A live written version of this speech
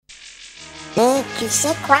tu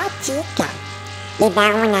sais quoi, Tic? Eh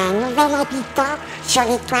ben, on a un nouvel habitant sur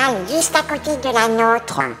l'étoile juste à côté de la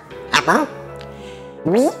nôtre. Ah bon?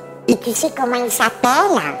 Oui, et tu sais comment il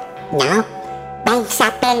s'appelle? Non. Ben, il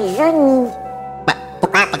s'appelle Johnny.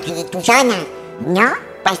 Pourquoi? Parce qu'il est tout jeune? Non,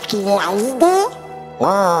 parce qu'il est à l'idée. Oh,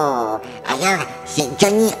 alors c'est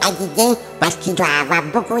Johnny Hallyday parce qu'il doit avoir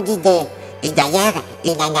beaucoup d'idées. Et d'ailleurs,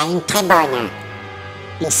 il en a une très bonne.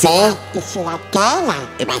 Et c'est laquelle?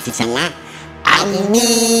 Eh ben c'est celle-là. Allumez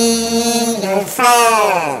le feu!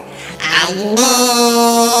 Allumez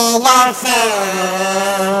le feu!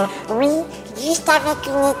 Oui, juste avec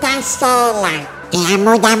une étincelle. Et un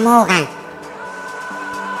mot d'amour.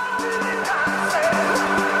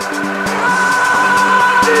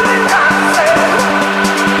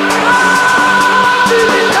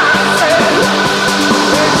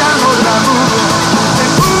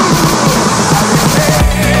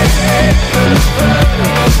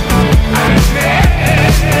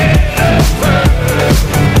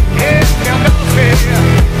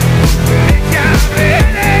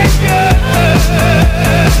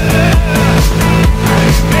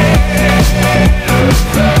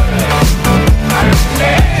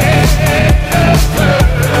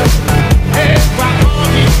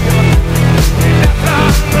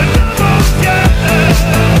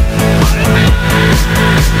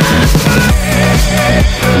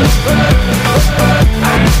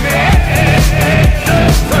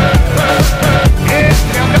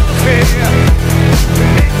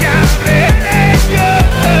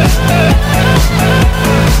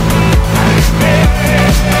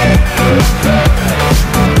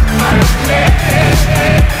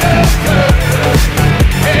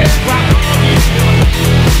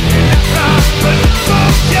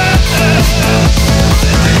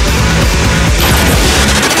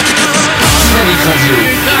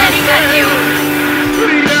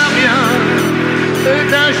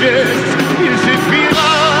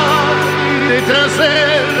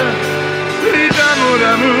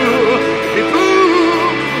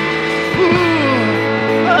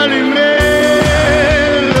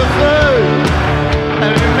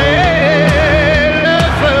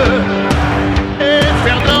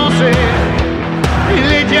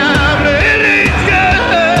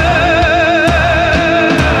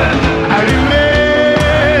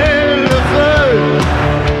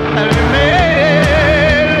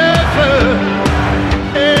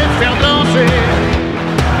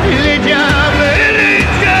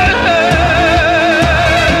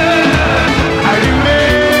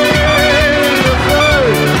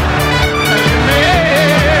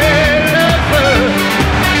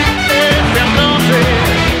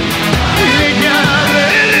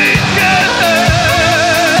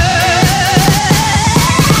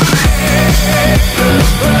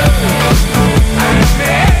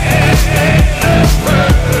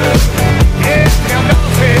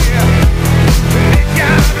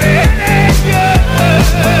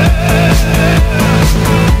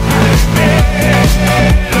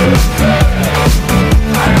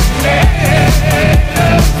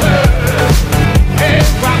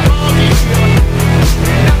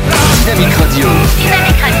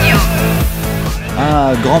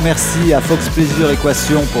 Merci à Fox Pleasure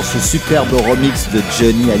Équation pour ce superbe remix de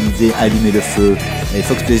Johnny Hallyday, Allumer le feu. Et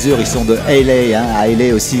Fox Pleasure, ils sont de LA, hein. À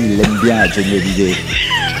LA aussi, ils l'aiment bien, Johnny Hallyday.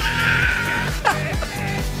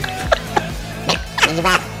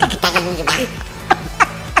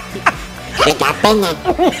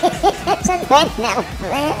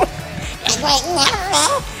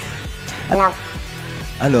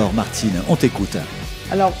 Alors Martine, on t'écoute.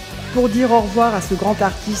 Alors, pour dire au revoir à ce grand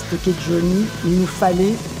artiste qu'est Johnny, il nous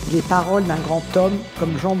fallait les paroles d'un grand homme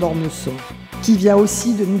comme Jean d'Ormesson, qui vient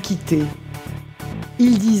aussi de nous quitter.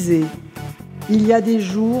 Il disait « Il y a des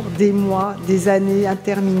jours, des mois, des années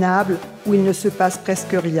interminables où il ne se passe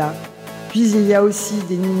presque rien. Puis il y a aussi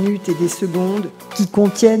des minutes et des secondes qui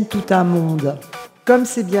contiennent tout un monde. » Comme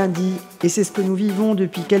c'est bien dit, et c'est ce que nous vivons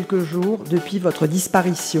depuis quelques jours, depuis votre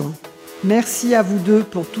disparition. Merci à vous deux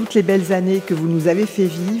pour toutes les belles années que vous nous avez fait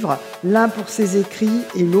vivre, l'un pour ses écrits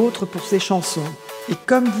et l'autre pour ses chansons. Et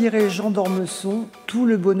comme dirait Jean d'Ormesson, tout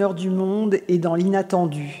le bonheur du monde est dans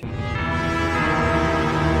l'inattendu.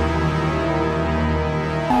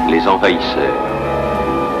 Les envahisseurs,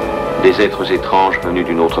 des êtres étranges venus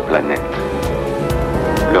d'une autre planète.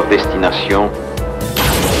 Leur destination,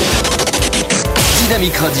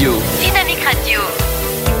 Dynamique Radio. Dynamique Radio.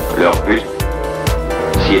 Leur but,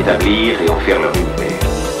 s'y établir et en faire leur univers.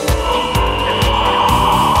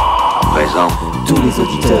 À présent, tous les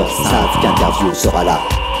auditeurs savent qu'Interview sera là.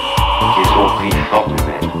 Qu'ils ont pris forme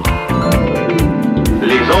humaine.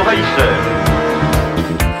 Les envahisseurs.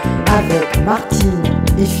 Avec Martine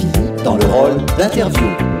et Philippe dans le rôle d'interview.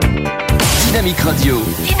 Dynamique Radio.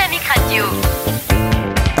 Dynamique Radio.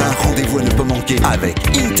 Un rendez-vous à ne pas manquer avec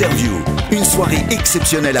Interview. Une soirée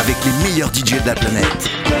exceptionnelle avec les meilleurs DJ de la planète.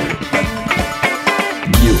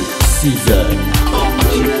 New Season.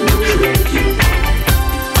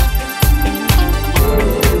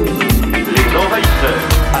 Les Envahisseurs.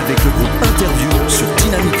 Avec le groupe Interview sur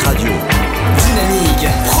Dynamique Radio. Dynamique,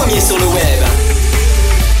 premier sur le web.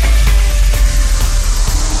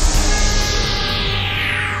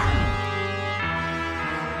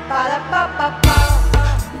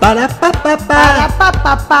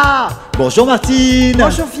 Palapapapa. Bonjour Martine.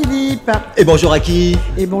 Bonjour Philippe. Et bonjour à qui?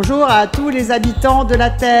 Et bonjour à tous les habitants de la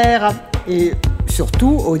Terre. Et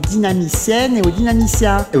surtout aux dynamiciennes et aux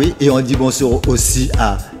dynamiciens. Oui, et on dit bonjour aussi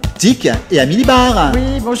à Tic et à Milibar.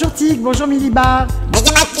 Oui, bonjour Tic, bonjour Milibar.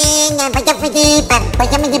 Bonjour Martine, bonjour Philippe,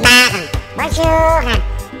 bonjour Milibar. Bonjour.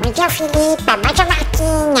 Bonjour Philippe. Bonjour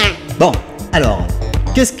Martine. Bon, alors,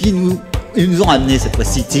 qu'est-ce qui ils nous ont amené cette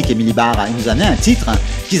fois-ci, Tic et Milibar? Ils nous ont amené un titre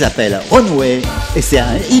qui s'appelle Runaway et c'est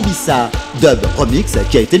un Ibiza dub remix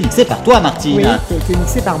qui a été mixé par toi, Martine. Oui, qui a été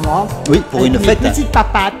mixé par moi. Oui, pour Avec une mes fête. petites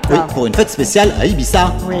papates. Oui, pour une fête spéciale à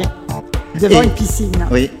Ibiza. Oui, devant Et- une piscine.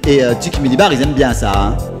 Oui, et Tic et Milibar, ils aiment bien ça.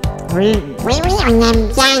 Hein. Oui. Oui, on aime bien,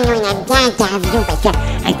 nous, on aime bien Interview, parce que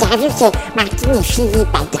Interview, c'est Martine et Philippe,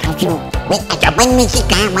 Interview. Oui, alors bonne musique,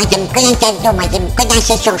 hein. Moi j'aime que l'interview, moi j'aime que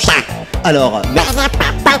danser sur ça. Alors,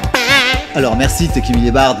 Palapapapa. Alors merci Tic et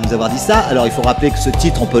Milibar de nous avoir dit ça. Alors il faut rappeler que ce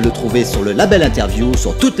titre on peut le trouver sur le label Interview,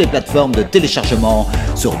 sur toutes les plateformes de téléchargement,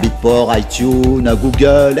 sur Beatport, iTunes,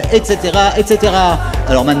 Google, etc., etc.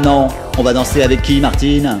 Alors maintenant, on va danser avec qui,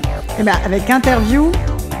 Martine? Eh bien, avec Interview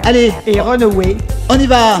Allez, et Runaway. on y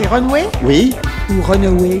va. C'est Runaway Oui, ou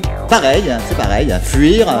Runaway? pareil, c'est pareil.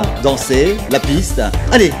 Fuir, danser, la piste.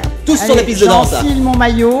 Allez, tous sur la Allez, piste de danse. j'enfile mon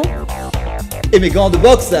maillot Et mes gants de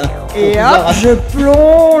boxe. et pour hop, pouvoir- je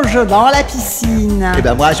plonge dans la piscine. Et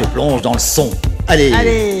ben moi je plonge dans le son. Allez.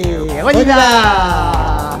 Allez, on y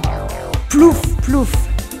va. Plouf, plouf.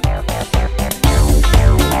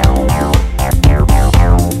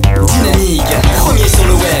 Dynamique, premier sur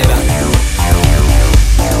le web.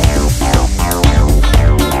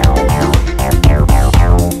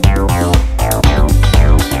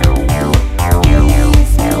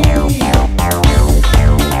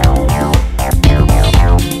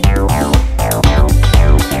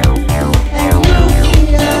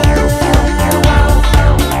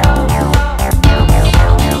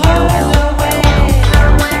 Run away.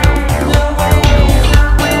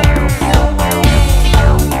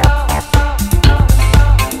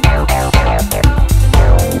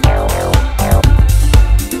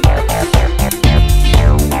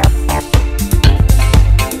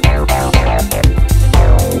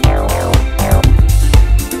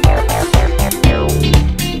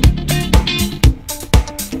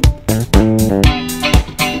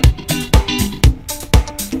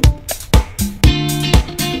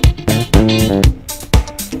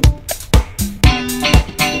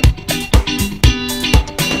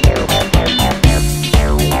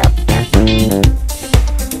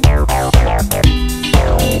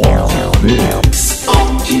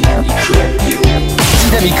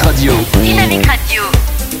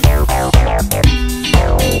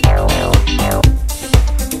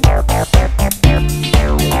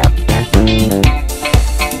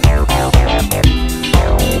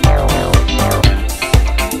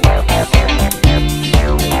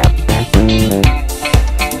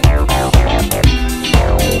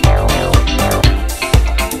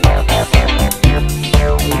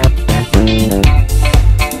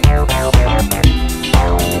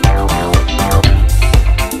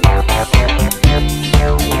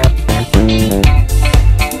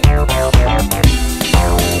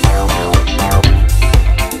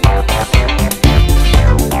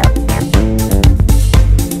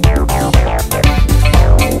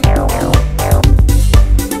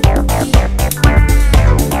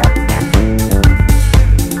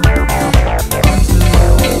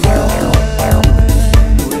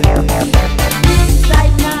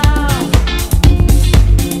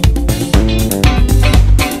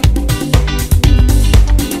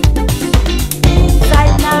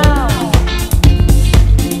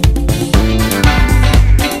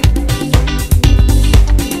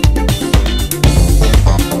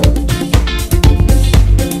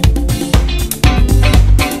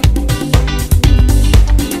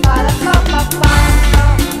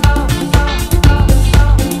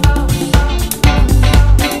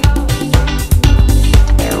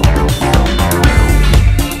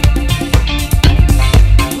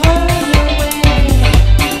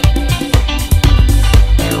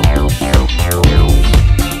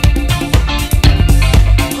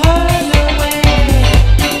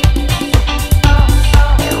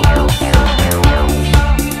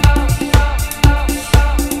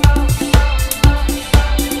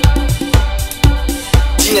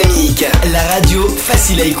 Dynamique, la radio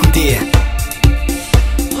facile à écouter.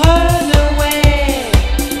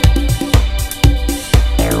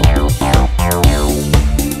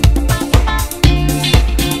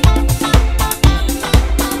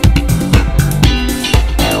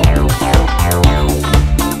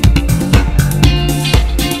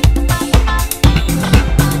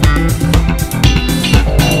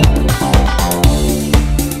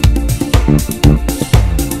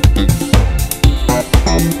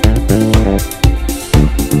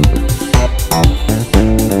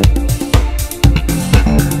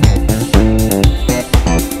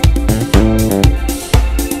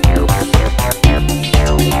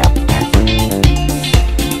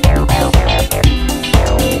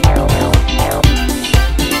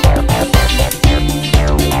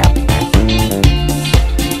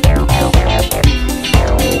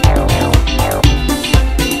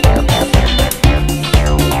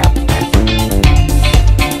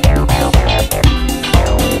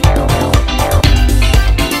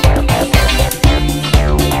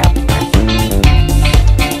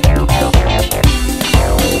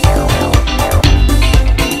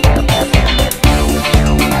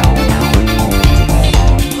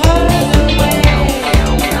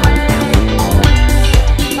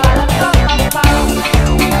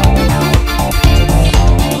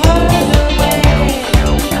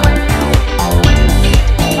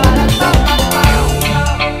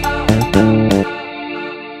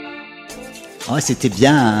 C'était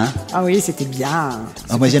bien, hein? Ah oui, c'était bien.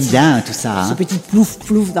 Moi, j'aime bien tout ça. Ce petit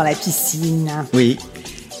plouf-plouf dans la piscine. Oui.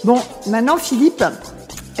 Bon, maintenant, Philippe,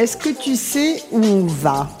 est-ce que tu sais où on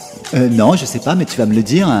va? Non, je sais pas, mais tu vas me le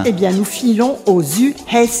dire. Eh bien, nous filons aux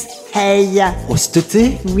USA. Au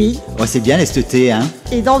Steté? Oui. Oh, c'est bien les Steté, hein?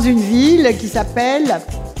 Et dans une ville qui s'appelle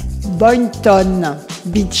Boynton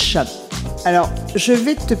Beach. Alors, je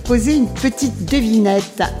vais te poser une petite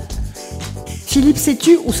devinette. Philippe,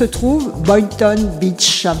 sais-tu où se trouve Boynton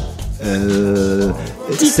Beach?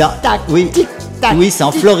 Tic-tac, oui. Tic-tac, oui, c'est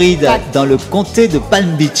en Floride, dans le comté de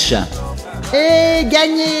Palm Beach. Et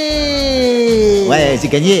gagné! Ouais, j'ai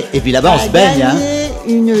gagné. Et puis là-bas, on se baigne. Hein.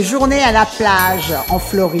 Une journée à la plage en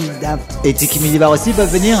Floride. Et Tiki Milibar aussi peuvent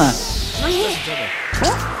venir? Oui.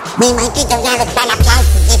 Mais moi, tu deviens avec à la plage,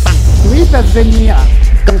 tu sais pas. Oui, ils peuvent venir.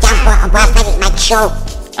 Comme ça, on pourra faire des matchs chauds.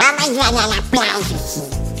 Ah, moi, je vais aller à la plage aussi.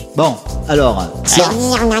 Bon, alors... Oui,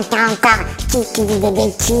 on entend encore qui dit des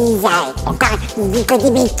bêtises. Encore, il dit que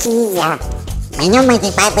des bêtises. Mais non, moi, je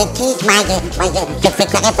dis pas de bêtises. Je fais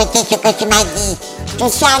que répéter ce que tu m'as dit. Je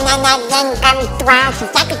suis un Canadien comme toi,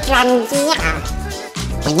 c'est ça que tu vas me dire?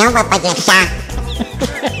 Mais non, on va pas dire ça.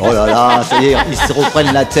 Oh là là, ça y est, ils se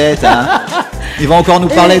reprennent la tête, hein. Ils vont encore nous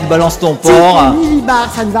parler de balance ton porc. Millibar,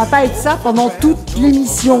 ça ne va pas être ça pendant toute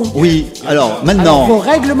l'émission. Oui, alors maintenant... vos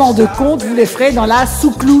règlements de compte, vous les ferez dans la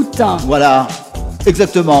soucloute. Voilà,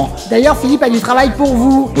 exactement. D'ailleurs, Philippe a du travail pour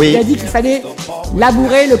vous. Oui. Il a dit qu'il fallait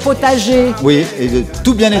labourer le potager. Oui, et de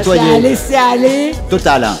tout bien nettoyer. Laisser aller.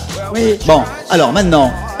 Total. Oui. Bon, alors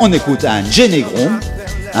maintenant, on écoute un Génégron.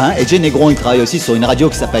 Hein, et Génégron, il travaille aussi sur une radio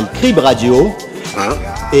qui s'appelle Crib Radio.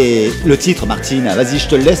 Et le titre, Martine, vas-y, je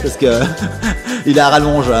te le laisse parce que il a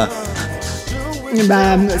rallonge.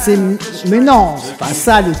 Ben, mais non, c'est pas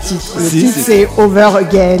ça le titre. Le titre, c'est Over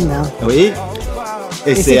Again. Oui.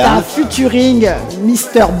 Et c'est un featuring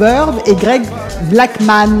Mr. Bird et Greg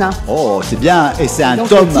Blackman. Oh, c'est bien. Et c'est un donc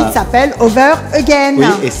tome. Le titre s'appelle Over Again. Oui,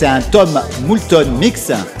 et c'est un Tom Moulton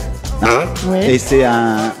mix. Oui. Et c'est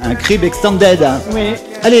un Crib Extended. Oui.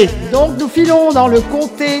 Allez. Donc nous filons dans le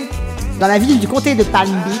comté, dans la ville du comté de Palm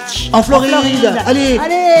Beach. En Floride. Allez.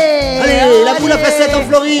 La boule à facettes en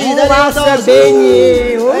Floride. On va se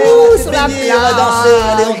baigner. Sur la plage. On va danser.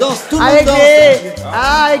 Allez, on danse, tout le monde danse.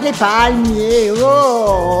 Avec les palmiers.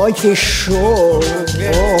 Oh, il fait chaud.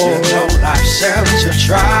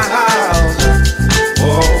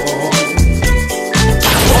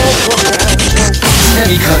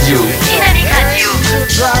 Dynamique Radio.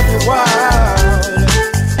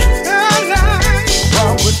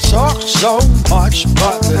 We talk so much,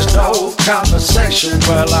 but there's no conversation.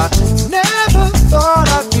 Well, I never thought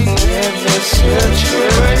I'd be in this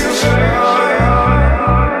situation,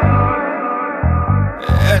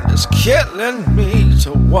 and it's killing me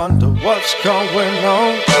to wonder what's going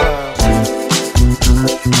on.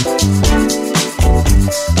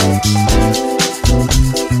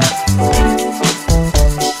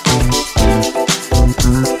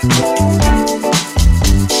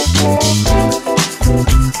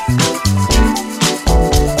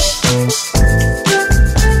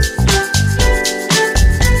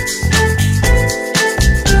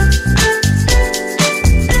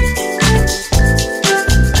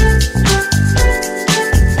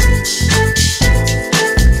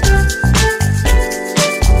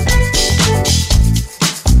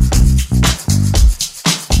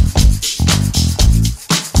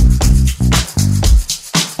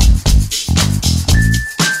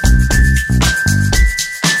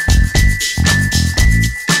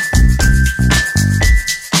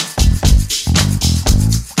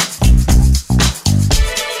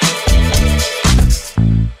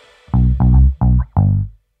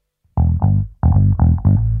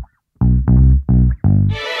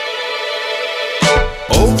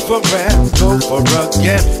 over and over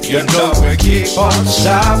again. You know we keep on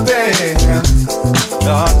stopping.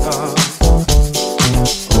 No, no.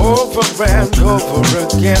 Over and over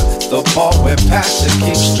again, the ball we pass it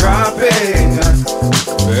keeps dropping,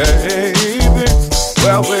 baby.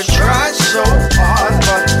 Well, we tried so hard,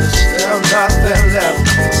 but there's still nothing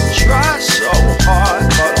left. Tried so hard,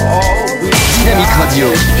 but all we Dynamique Radio.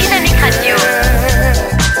 Dynamique Radio.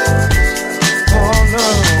 Oh no,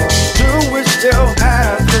 do we still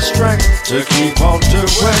have the strength to keep on doing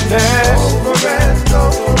this? Over and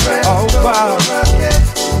over and over again.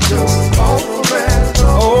 Over and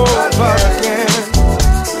over again.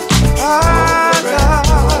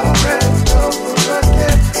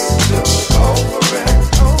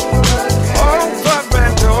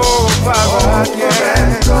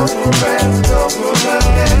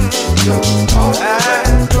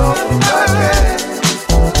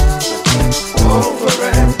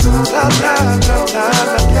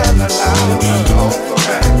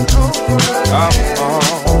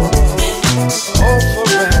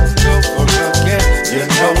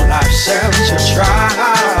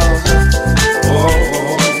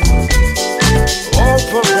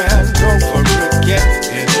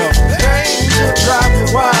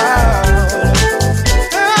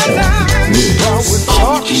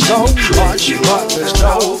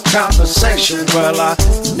 Conversation. Well, I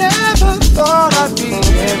never thought I'd be in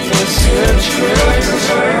this situation.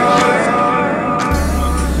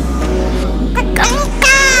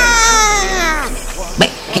 Mais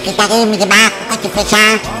qu'est-ce qui t'arrive, Midema? Pourquoi tu fais ça?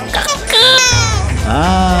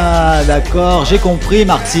 Ah, d'accord, j'ai compris,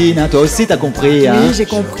 Martine. Hein, toi aussi, t'as compris. Hein. Oui, j'ai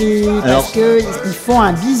compris. Alors... Parce qu'ils font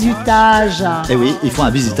un bizutage. Eh oui, ils font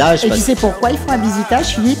un bizutage. Et tu sais pourquoi ils font un bizutage,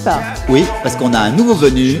 Philippe? Oui, parce qu'on a un nouveau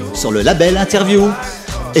venu sur le label Interview.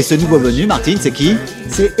 Et ce nouveau venu, Martine, c'est qui?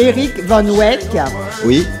 C'est Eric Van Weck.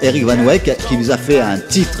 Oui, Eric Van Weck qui nous a fait un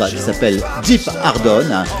titre qui s'appelle Deep Ardon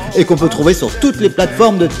et qu'on peut trouver sur toutes les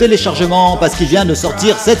plateformes de téléchargement parce qu'il vient de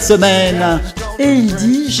sortir cette semaine. Et il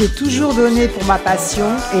dit « J'ai toujours donné pour ma passion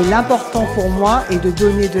et l'important pour moi est de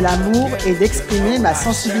donner de l'amour et d'exprimer ma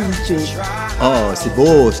sensibilité. » Oh, c'est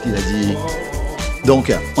beau ce qu'il a dit.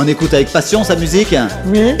 Donc, on écoute avec passion sa musique?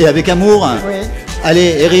 Oui. Et avec amour? Oui.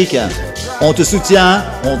 Allez, Eric, on te soutient,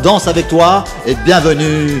 on danse avec toi et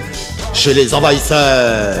bienvenue chez les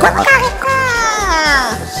Envahisseurs.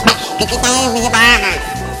 Qu'est-ce qui t'arrive, Midema?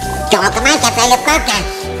 Tu recommences à faire le coq?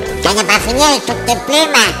 Tu n'as pas fini avec toutes tes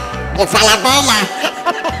plumes de faire la belle?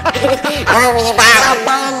 Oh, Midema,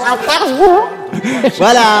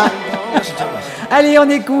 Voilà. Allez, on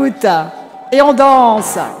écoute et on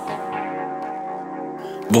danse.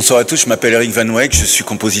 Bonsoir à tous, je m'appelle Eric Van Weck, je suis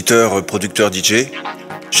compositeur, producteur DJ.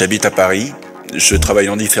 J'habite à Paris. Je travaille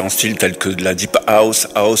dans différents styles tels que de la deep house,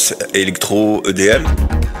 house, électro, EDM.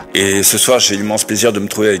 Et ce soir, j'ai l'immense plaisir de me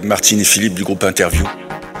trouver avec Martine et Philippe du groupe Interview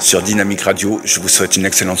sur Dynamique Radio. Je vous souhaite une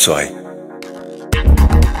excellente soirée.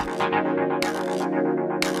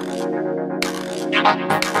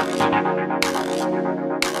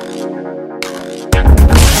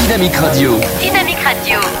 Dynamique Radio. Dynamique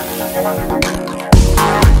Radio.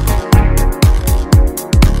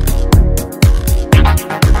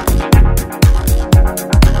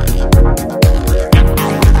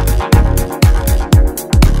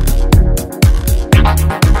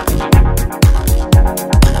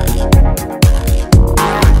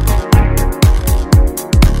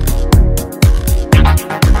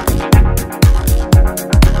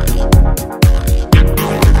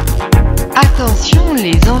 Attention,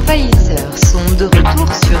 les envahisseurs sont de retour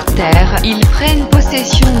sur Terre. Ils prennent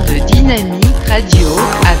possession de Dynamique Radio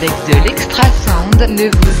avec de l'extra sound. Ne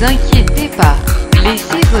vous inquiétez pas.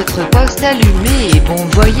 Laissez votre poste allumé et bon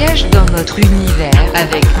voyage dans notre univers.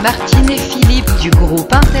 Avec Martine et Philippe du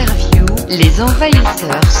groupe Interview, les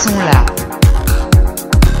envahisseurs sont là.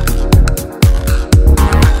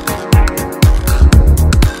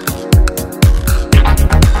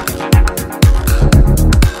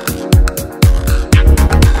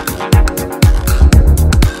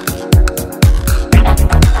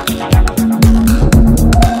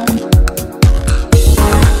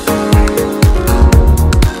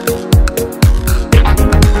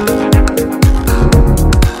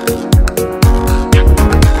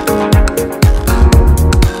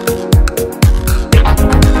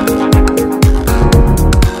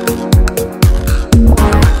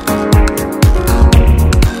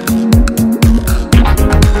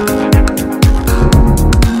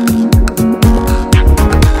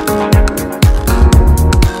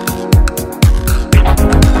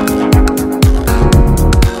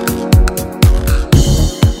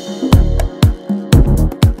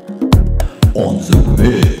 on the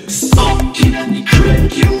mix. On Dynamique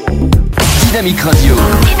Radio. Dynamique Radio.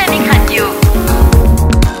 Dynamique Radio.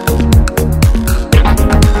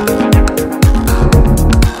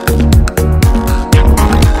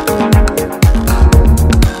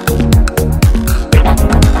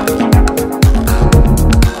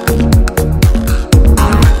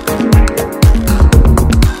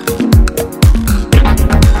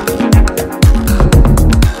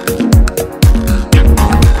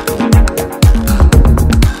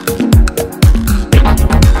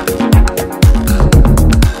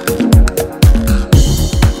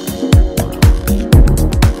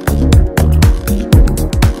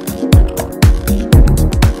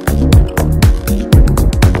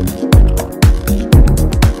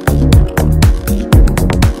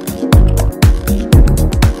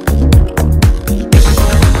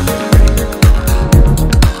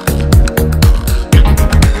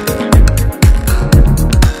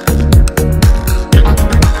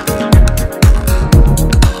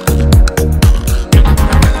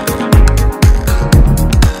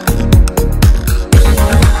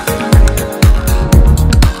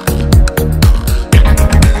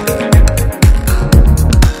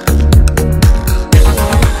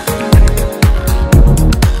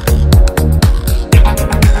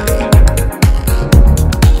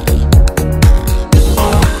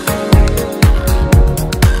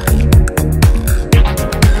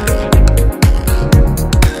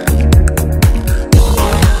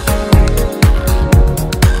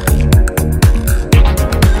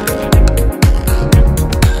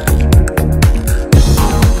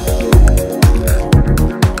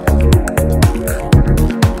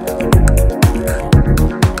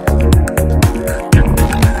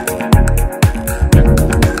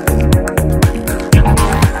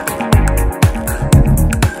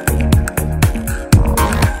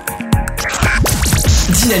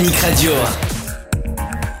 Dynamique Radio.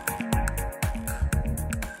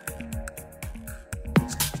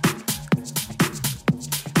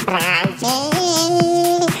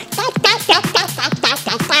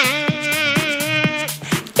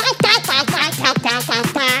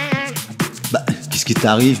 Bah, qu'est-ce qui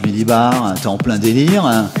t'arrive, Milibar? T'es en plein délire,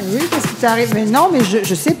 hein? Oui, qu'est-ce qui t'arrive? Mais non, mais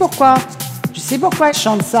je sais pourquoi. Je sais pourquoi elle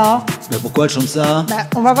chante ça. Mais pourquoi elle chante ça? Bah,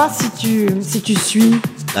 on va voir si tu suis.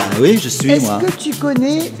 Ah oui, je suis, moi. Est-ce que tu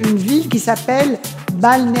connais une ville qui s'appelle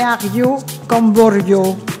Balneario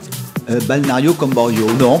Camboriú? Balneario Camboriú.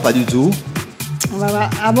 Non, pas du tout. On va voir.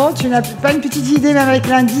 Ah bon, tu n'as pas une petite idée même avec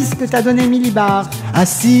l'indice que t'as donné Milibar? Ah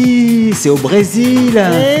si, c'est au Brésil.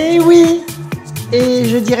 Eh oui. Et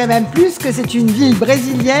je dirais même plus que c'est une ville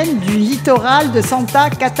brésilienne du littoral de Santa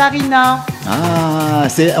Catarina. Ah,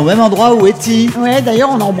 c'est au même endroit où Eti. Ouais, d'ailleurs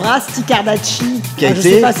on embrasse Ticardacci. Qui a Je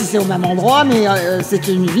été... sais pas si c'est au même endroit, mais c'est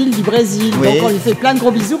une ville du Brésil. Oui. Donc on lui fait plein de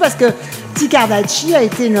gros bisous parce que Ticardacci a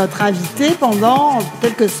été notre invité pendant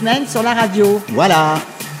quelques semaines sur la radio. Voilà.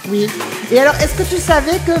 Oui. Et alors, est-ce que tu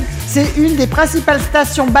savais que c'est une des principales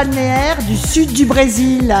stations balnéaires du sud du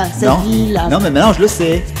Brésil, cette ville? Non, mais maintenant je le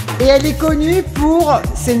sais. Et elle est connue pour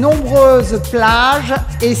ses nombreuses plages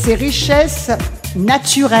et ses richesses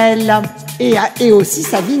naturelles. Et aussi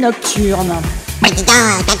sa vie nocturne. Mais dis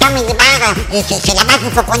donc, t'entends, Milibar, c'est là-bas qu'il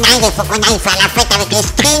faut qu'on aille faire la fête avec les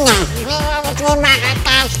strings. Avec les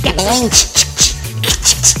maracas.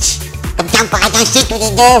 Comme ça, on pourra danser tous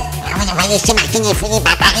les deux. On va laisser Martine et Philippe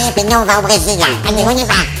à Paris, et puis nous, on va au Brésil. Allez, on y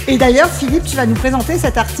va. Et d'ailleurs, Philippe, tu vas nous présenter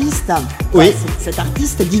cet artiste. Oui. Ouais, cet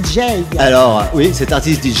artiste DJ. Alors, oui, cet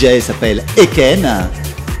artiste DJ s'appelle Eken.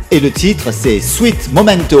 Et le titre, c'est Sweet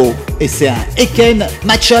Momento. Et c'est un Eken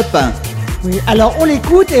match-up. Oui, alors on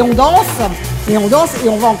l'écoute et on danse. Et on danse et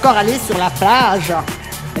on va encore aller sur la plage.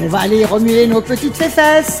 On va aller remuer nos petites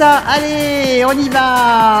fesses. Allez, on y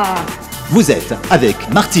va. Vous êtes avec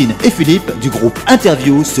Martine et Philippe du groupe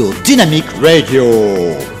Interview sur Dynamique Radio.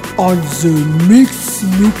 On the mix.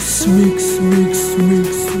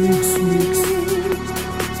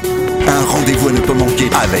 Un rendez-vous à ne pas manquer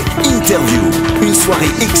avec Interview. Une soirée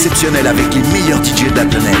exceptionnelle avec les meilleurs DJ de la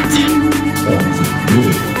planète.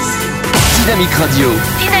 Dynamique Radio.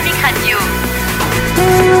 Dynamique Radio.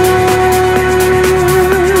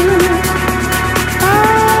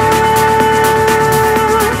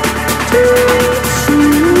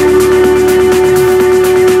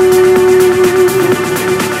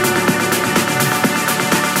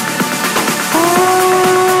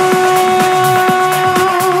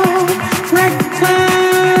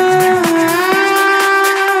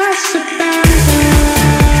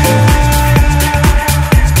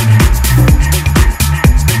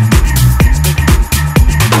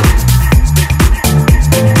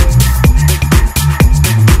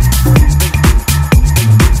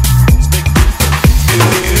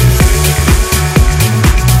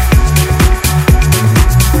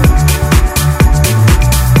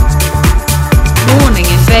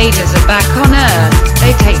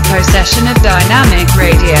 Dynamic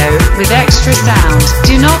Radio with extra sound.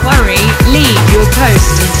 Do not worry, leave your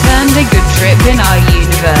post and turn the good trip in our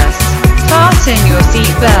universe. Fasten your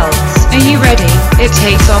seatbelts. Are you ready? It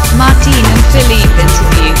takes off. Martine and Philippe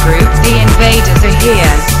interview group. The invaders are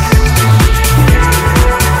here.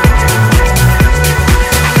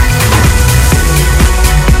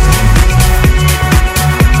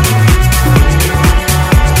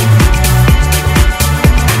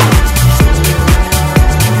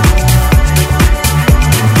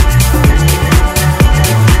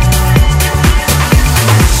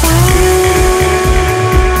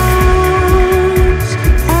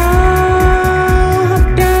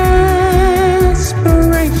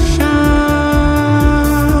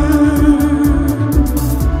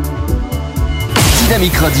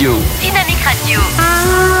 Dynamic Radio. Dynamic Radio.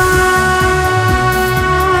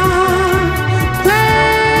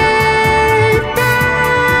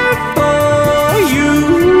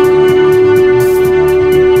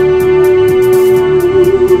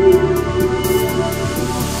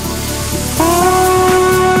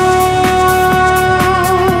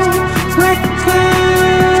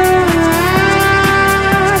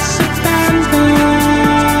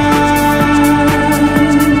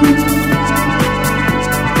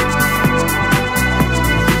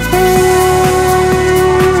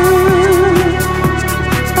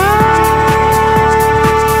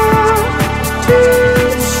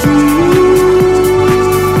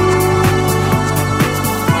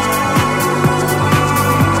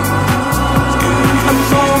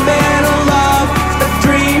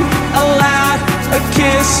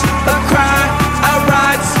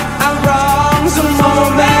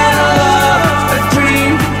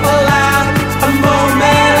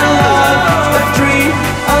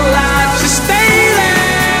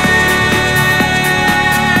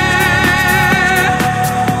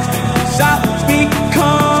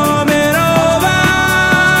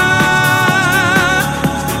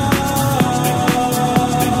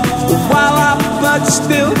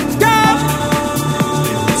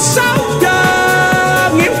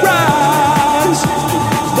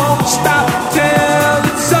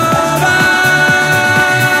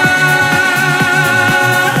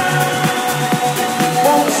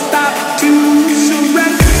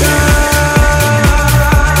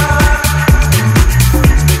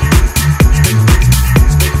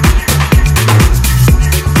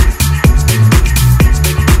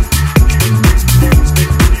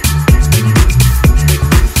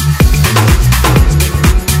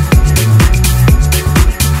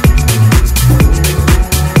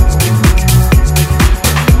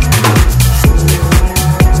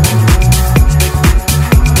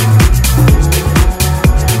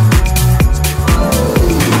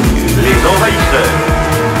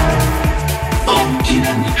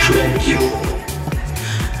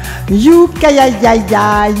 Yuka ya ya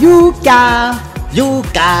ya Yuka.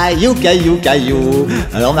 Yuka, Yuka, Yuka, You.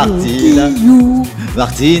 Alors Martine,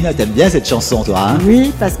 Martine, t'aimes bien cette chanson toi hein?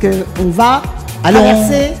 Oui, parce que on va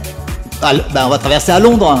traverser. On va traverser à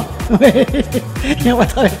Londres. Et on va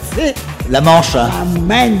traverser la Manche. La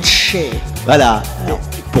Manche. Voilà. Alors,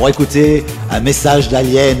 pour écouter un message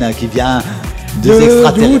d'alien qui vient des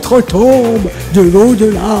extraterrestres. D'outre-tombe, de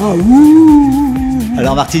l'au-delà.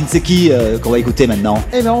 Alors Martine, c'est qui qu'on va écouter maintenant?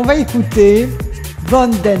 Eh bien, on va écouter Von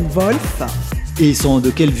den Wolf. Et ils sont de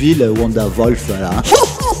quelle ville, Wanda Wolf là?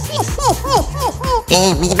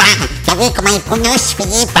 Mais t'as vu comment il prononce,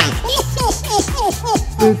 Philippe?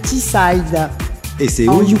 Le T-Side. Et c'est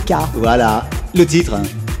en où? Yuka. Voilà, le titre.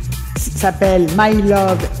 S'appelle My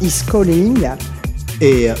Love is Calling.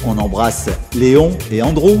 Et on embrasse Léon et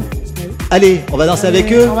Andrew. Oui. Allez, on va danser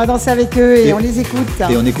avec eux. On va danser avec eux et on les écoute.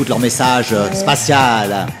 Et on écoute leur message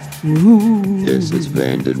spatial. This is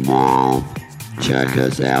Vanden Wall. Check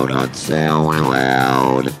us out on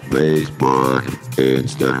SoundCloud, Facebook,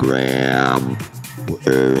 Instagram.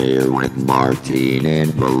 We're here with Martine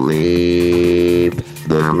and Philippe.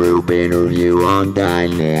 The group interview on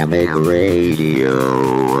Dynamic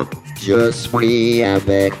Radio. Je suis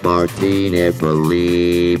avec Martine et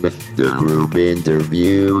Philippe. The group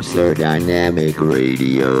interview sur Dynamic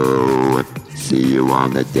Radio. See you on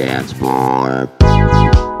the dance floor.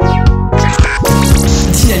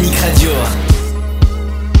 Dynamic Radio.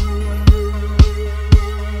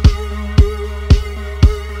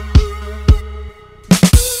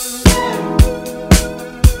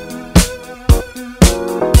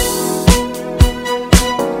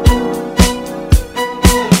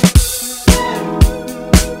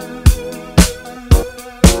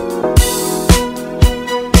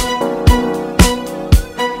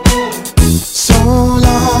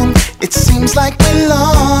 Like we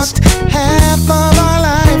lost half of our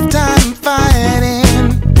lifetime.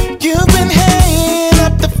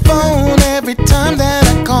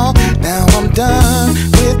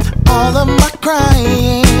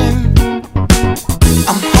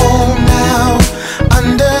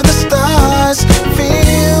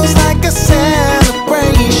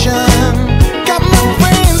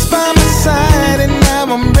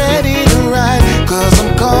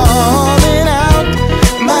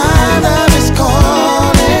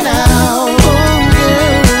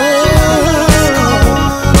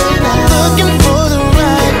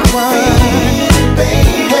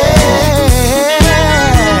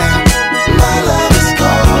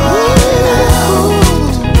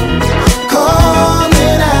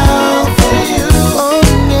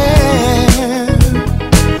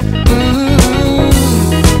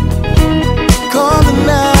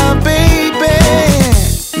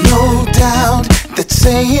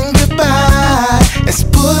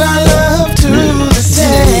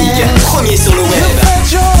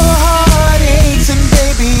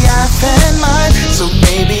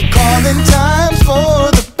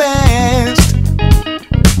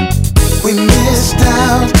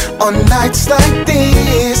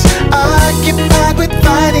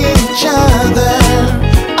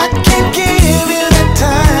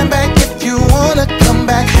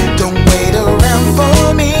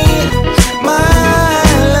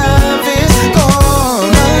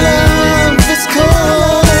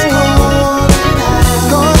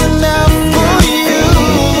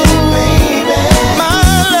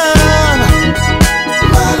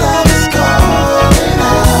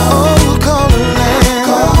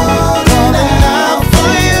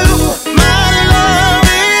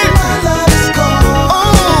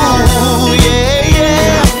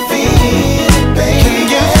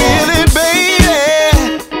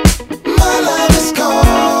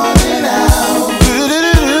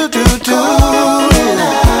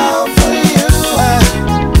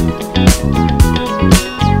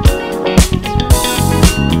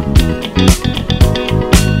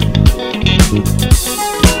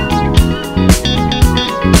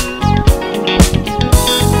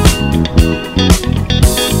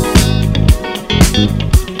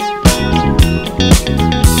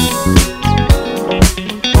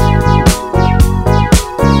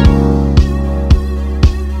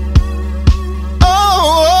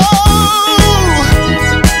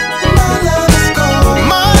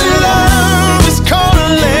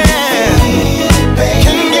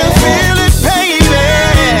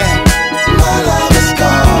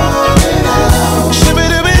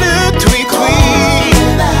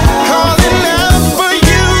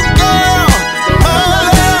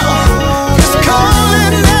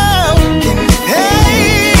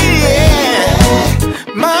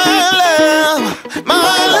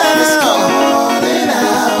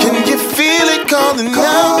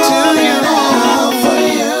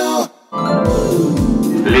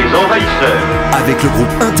 Envahisseurs. Avec le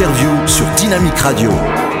groupe Interview sur Dynamique Radio.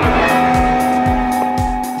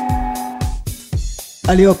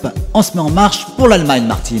 Allez hop, on se met en marche pour l'Allemagne,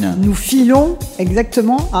 Martine. Nous filons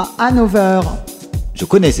exactement à Hanovre. Je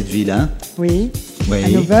connais cette ville, hein. Oui, Oui.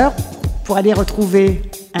 Hanovre, pour aller retrouver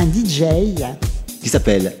un DJ. Qui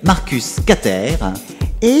s'appelle Marcus Cater.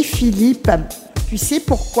 Et Philippe, tu sais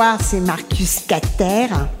pourquoi c'est Marcus Cater?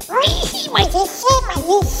 Oui, moi je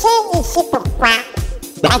sais pourquoi.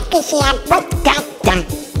 Parce que c'est un podcast.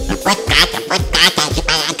 Un podcast, c'est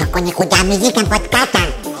pas quand on écoute de la musique, un podcast.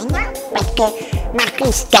 Mais non, parce que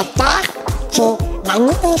Marcus Cater, c'est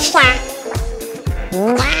l'ami des chats.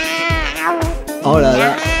 Miaou. Oh là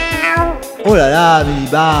là. Oh là là,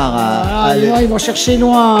 Milibar. Ils vont chercher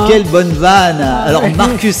loin. Quelle bonne vanne. Alors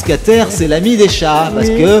Marcus Cater, c'est l'ami des chats, parce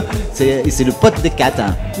que c'est le pote des cats.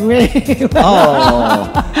 Oui.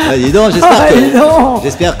 Oh, dis donc,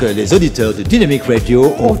 j'espère que les auditeurs de Dynamic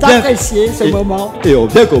Radio ont bien apprécié ce moment. Et ont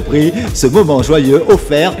bien compris ce moment joyeux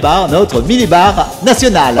offert par notre Milibar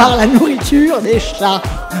national. Par la nourriture des chats.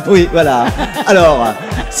 Oui, voilà. Alors,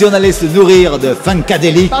 si on allait se nourrir de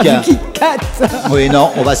Funkadelic... Par du Kit Kat. Oui, non,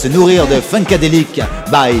 on va se nourrir de Funkadelic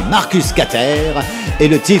by Marcus Cater. Et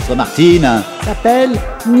le titre, Martine... s'appelle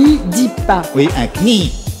Ni Dip. Oui, un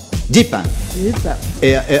Kni Dip.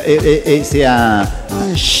 Et c'est un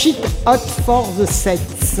shit hot for the sets.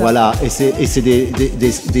 Voilà, et c'est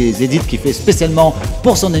des édits qu'il fait spécialement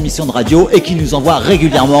pour son émission de radio et qui nous envoie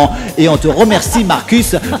régulièrement. Et on te remercie,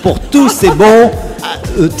 Marcus, pour tous ces bons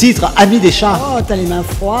titres Amis des chats. Oh, t'as les mains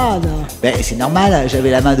froides. Ben, c'est normal,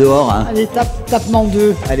 j'avais la main dehors. Hein. Allez, tape-moi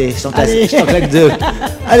deux. Allez, je t'en claque deux.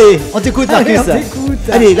 Allez, on t'écoute, Marcus.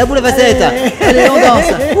 Allez, la boule à facettes. Allez, on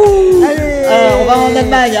danse. On va en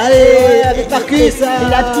Allemagne. Allez, avec Marcus. Et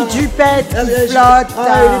la petite jupette qui flotte.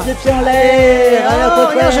 Les pieds en l'air.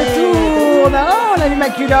 Regarde, je tourne. Oh, on a mis ma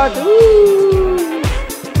culotte.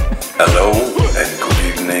 Hello and good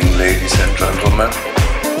evening, ladies and gentlemen.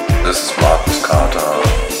 This is Marcus Carter,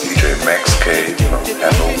 DJ Max K from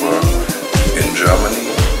Hanover in Germany.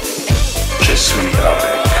 Je suis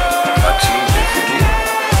avec Martin et Philippe,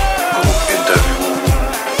 groupe Interview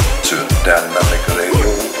sur Dynamic Radio.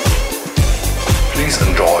 Please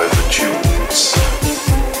enjoy the tunes.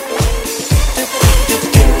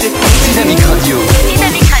 Dynamique Radio.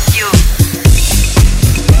 Dynamique Radio.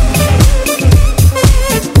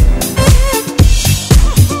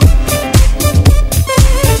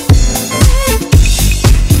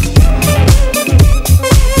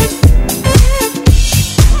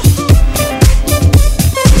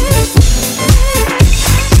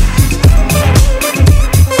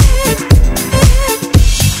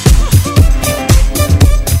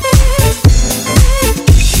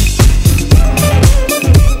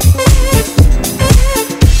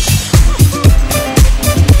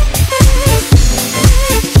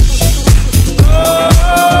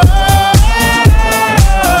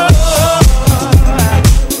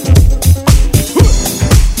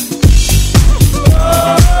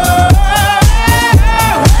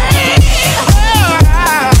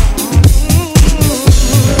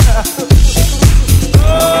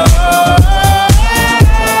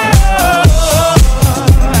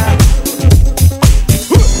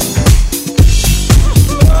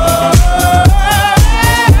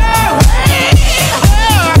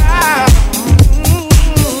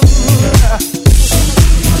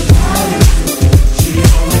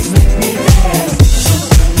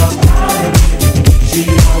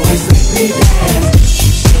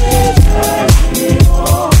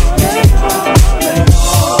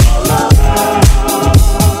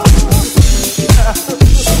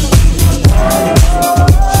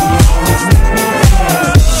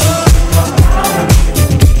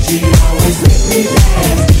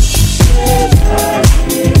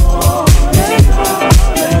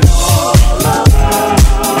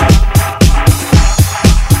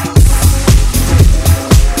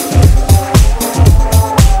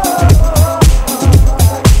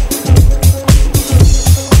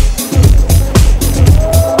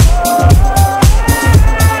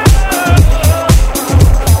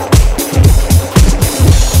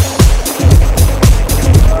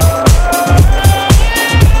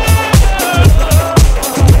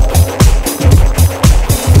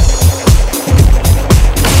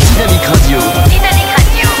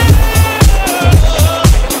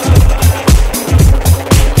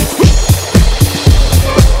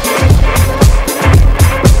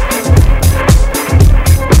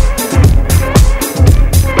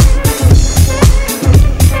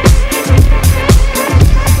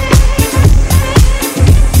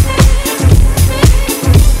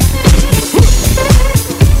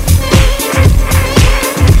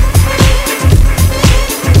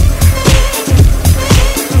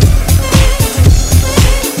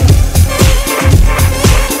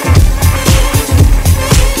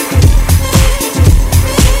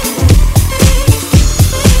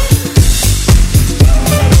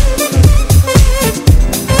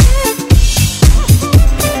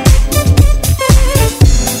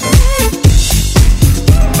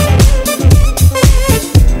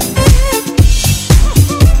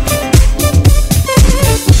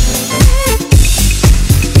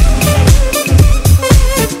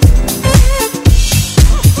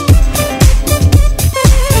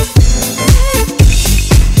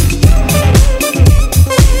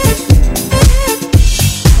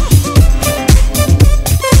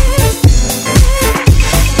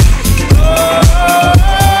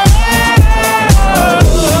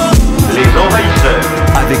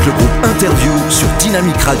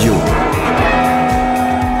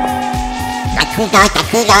 Ça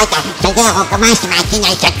y est, on recommence Martine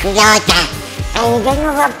avec sa culotte. Elle est de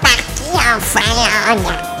nouveau partie en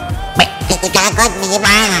Finlande. Mais c'est des racontes, mais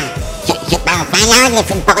c'est pas en Finlande, les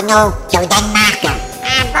films porno, c'est au Danemark.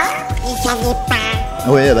 Ah bon? Je savais pas.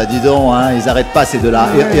 Oui, bah dis donc, hein, ils arrêtent pas ces deux-là.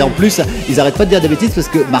 Et en plus, ils arrêtent pas de dire des bêtises parce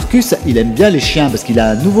que Marcus, il aime bien les chiens parce qu'il a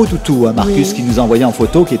un nouveau toutou, hein, Marcus, qui nous a envoyé en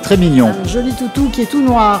photo, qui est très mignon. Un joli toutou qui est tout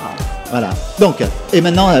noir. Voilà. Donc, et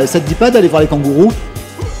maintenant, ça te dit pas d'aller voir les kangourous?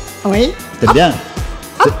 Oui. T'aimes bien?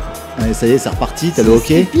 Allez, ça y est, c'est reparti, t'as le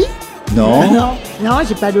hockey? Skippy? Non. Non,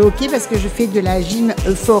 j'ai pas le hockey parce que je fais de la gym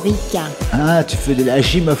euphorique. Ah, tu fais de la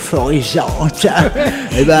gym euphorisante.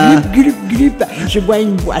 Eh ben, Glup, glup, je bois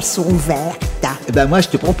une boisson verte. eh ben moi, je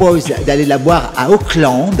te propose d'aller la boire à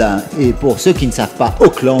Auckland. Et pour ceux qui ne savent pas,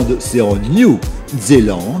 Auckland, c'est en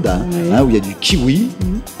New-Zélande, hein, où il y a du kiwi.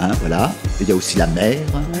 Hein, voilà. Il y a aussi la mer.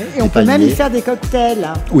 Et on peut même y faire des cocktails.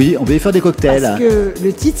 Oui, on peut y faire des cocktails. Parce que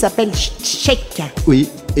le titre s'appelle Check. Oui,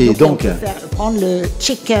 et donc on peut prendre le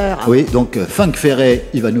checker. Oui, donc Funk Ferret,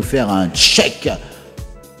 il va nous faire un check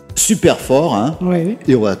super fort, hein. Oui.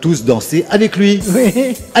 Et on va tous danser avec lui.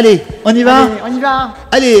 Oui. Allez, on y va? Allez, on y va.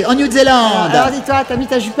 Allez, en New-Zélande. Alors dis-toi, t'as mis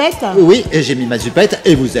ta jupette? Oui, et j'ai mis ma jupette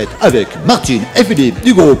et vous êtes avec Martine et Philippe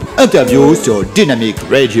du groupe Interview sur Dynamic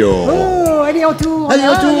Radio. Oh, allez, on tourne. Allez,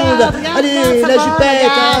 on tourne. Allez, la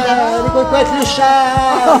jupette, les cocottes, les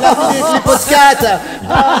chats, la Philippe, les podcasts.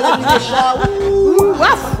 Ah, la vie des chats. Ouh,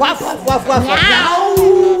 waf, waf, waf, waf, waf.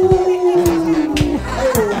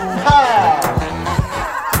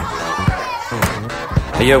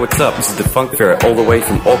 Hey yo, what's up? This is the Funk Fair all the way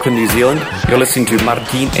from Auckland, New Zealand. You're listening to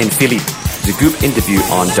Martin and Philippe, the group interview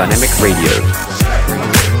on Dynamic Radio.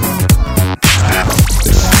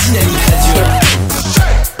 Dynamic Radio.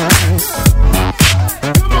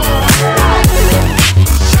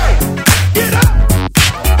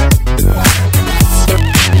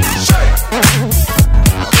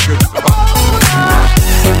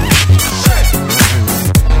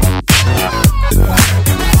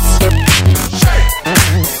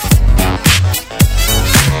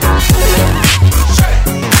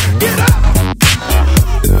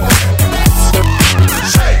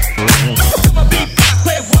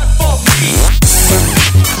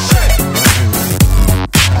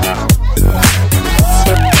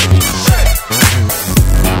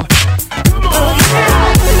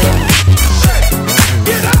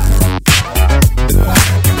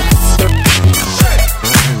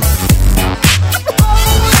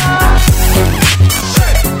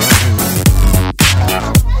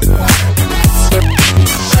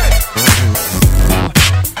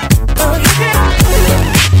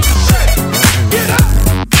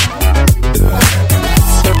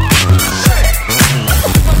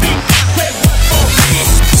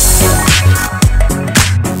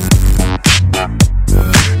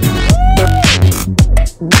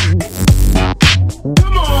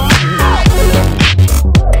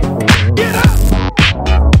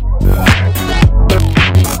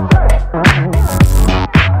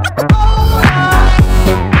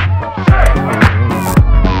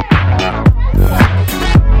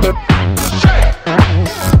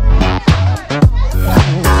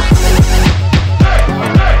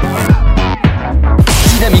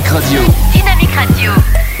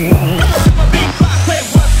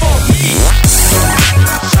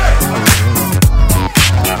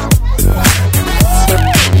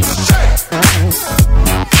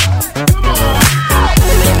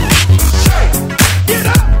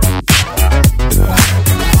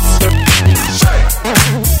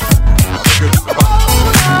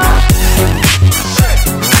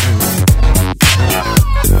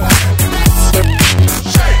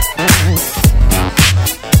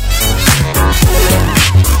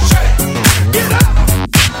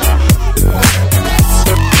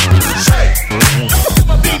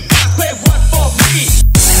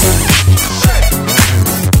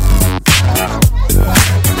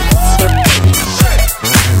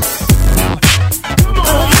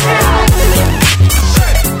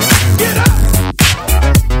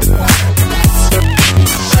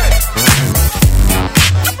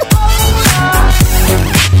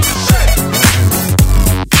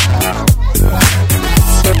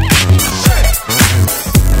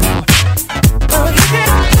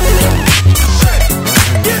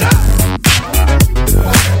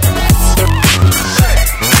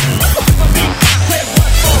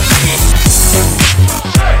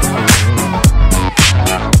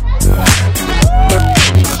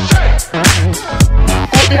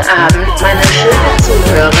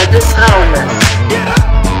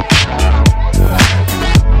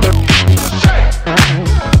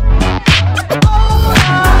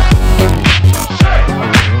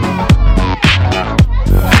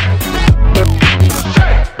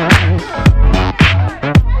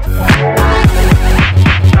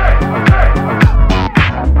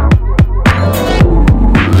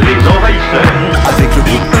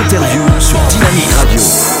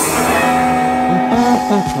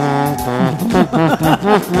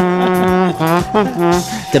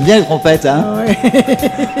 T'aimes bien les trompettes, hein? Ouais.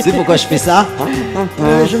 Tu sais pourquoi je fais ça?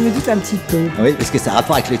 Je me doute un petit peu. Oui, parce que ça a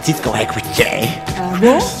rapport avec le titre qu'on va écouter. Ah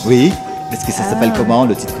bon? Oui, parce que ça s'appelle comment,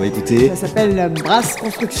 le titre qu'on va écouter? Ça s'appelle Brass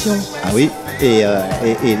Construction. Ah oui, et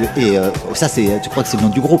ça c'est, tu crois que c'est le nom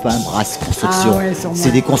du groupe, hein, Brass Construction. Ah ouais, sûrement.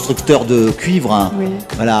 C'est des constructeurs de cuivre, hein. Oui.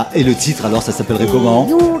 Voilà, et le titre alors ça s'appellerait comment?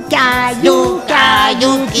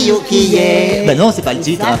 Yuki, yeah. Ben non, c'est pas le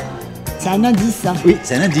titre. Ça, Hein. c'est un indice. Hein. Oui,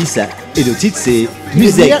 c'est un indice. Et le titre c'est Qui veut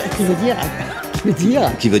Musique, dire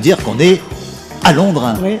qui veut dire qu'on est à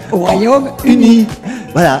Londres. oui, au Royaume Uni.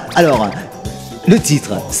 Voilà, alors le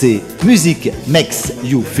titre c'est Music Makes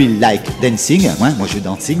You Feel Like Dancing. Ouais, moi je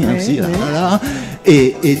dancing hein, Oui, aussi. oui. Voilà.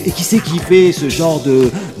 Et qui c'est qui fait ce genre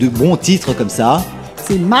de bons titres comme ça?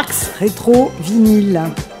 C'est Max Rétro Vinyle.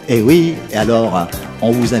 Et oui, et alors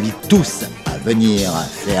on vous invite tous à venir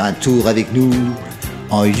faire un tour avec nous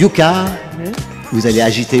en yucca. Oui. Vous allez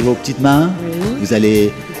agiter vos petites mains, Oui. vous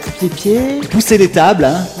allez Les pieds. pousser les tables,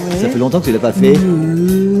 hein. Oui. Ça fait longtemps que tu l'as pas fait.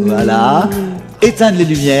 Voilà. Éteindre les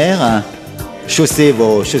lumières, chausser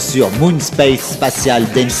vos chaussures Moon Space Spatial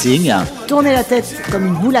Dancing. Tourner la tête comme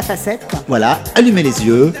une boule à facettes. Voilà, allumer les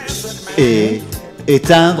yeux et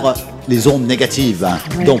éteindre les ondes négatives.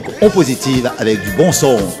 Oui. Donc, ondes positives avec du bon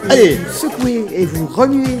son. Allez, Vous secouez et vous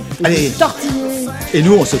remuez. Et Allez. vous tortillez. et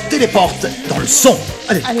nous on se téléporte dans le son.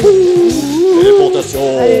 Allez, Allez. téléportation.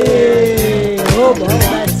 Allez. Oh, bon,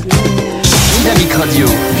 Dynamique Radio.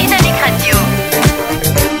 Dynamique Radio.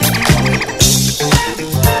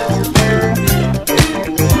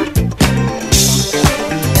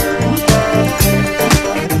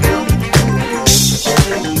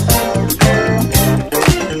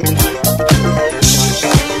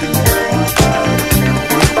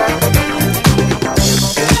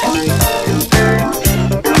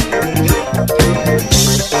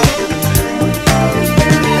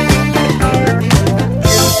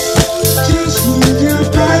 Just move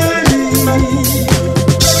your body.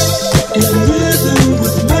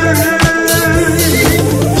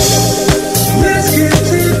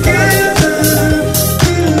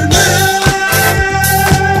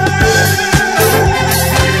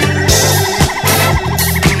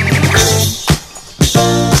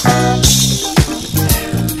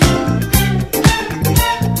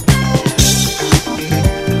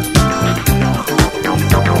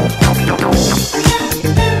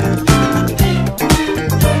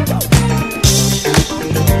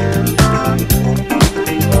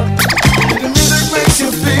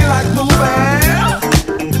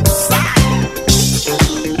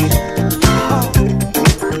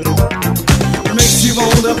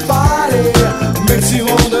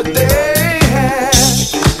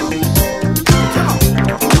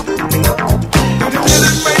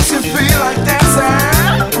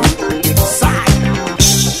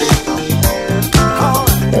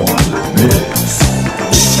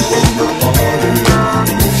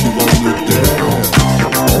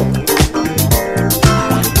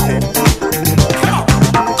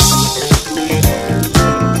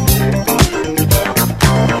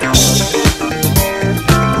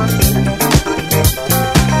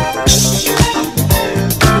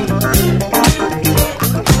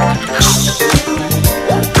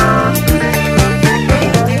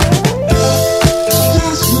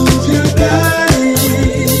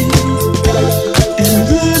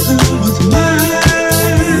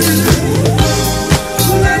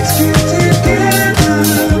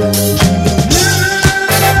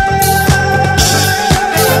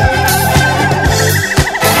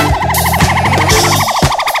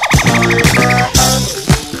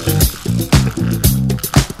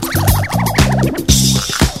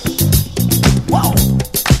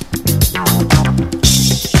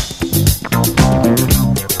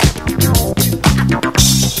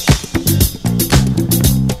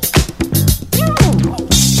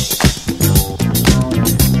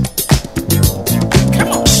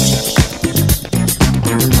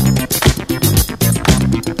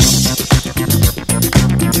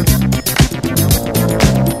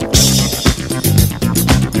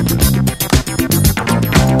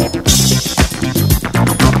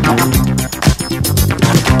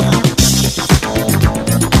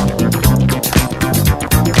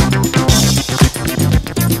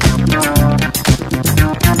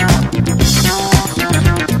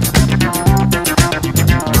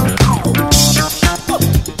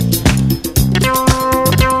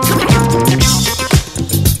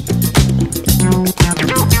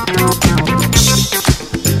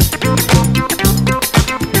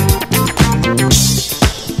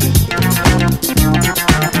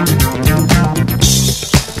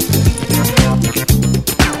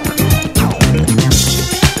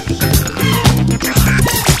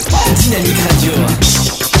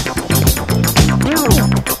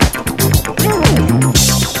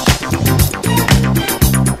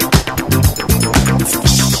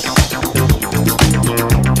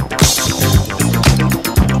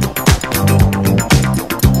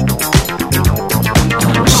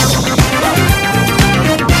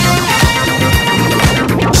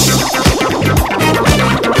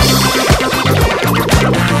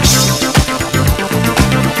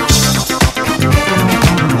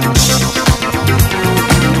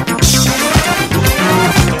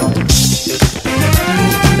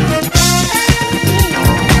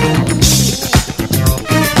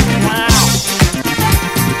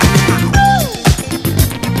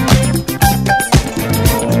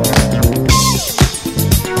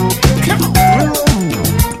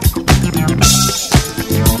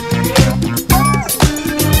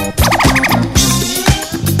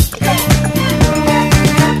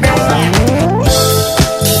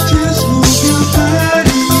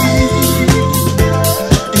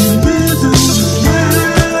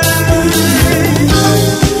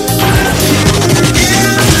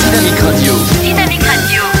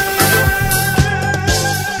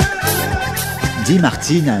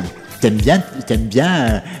 Martine, t'aimes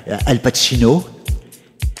bien Al Pacino?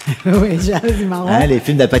 Oui, c'est marrant. Hein, les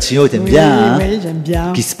films d'Al Pacino, t'aimes bien, hein? Oui, j'aime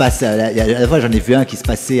bien. Qui se passe, la fois j'en ai vu un qui se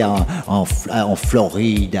passait en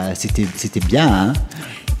Floride, c'était bien, hein?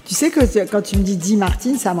 Tu sais que quand tu me dis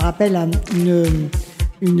Martine, ça me rappelle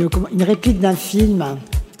une réplique d'un film.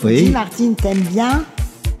 Oui. Martine, t'aimes bien?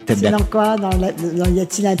 T'aimes bien dans quoi? Y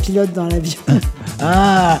a-t-il un pilote dans l'avion?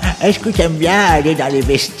 Ah, est-ce que t'aimes bien aller dans les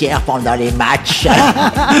vestiaires pendant les matchs?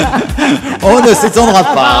 On ne s'étendra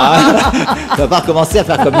pas, hein. Ça va pas recommencer à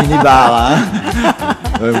faire comme minibar, hein.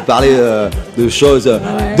 Vous parlez de choses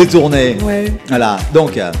détournées. Ouais. Voilà,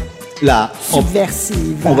 donc là,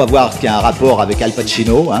 subversive. On va voir ce qui a un rapport avec Al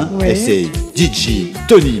Pacino, hein. Ouais. Et c'est DJ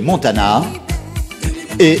Tony Montana.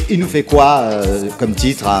 Et il nous fait quoi comme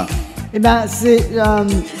titre, hein? Eh ben, c'est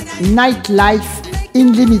Nightlife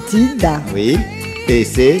Unlimited. Oui, et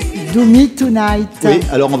c'est Do Me Tonight. Oui,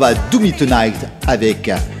 alors on va Do Me Tonight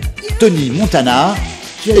avec Tony Montana.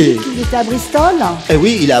 Tu as dit qu'il était à Bristol? Eh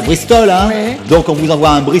oui, il est à Bristol, hein. Ouais. Donc on vous envoie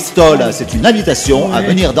un Bristol, c'est une invitation à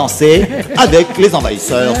venir danser avec les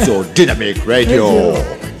Envahisseurs sur Dynamic Radio.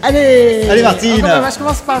 Allez Martine. Je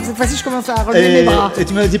commence par, cette fois-ci je commence à relever mes bras. Et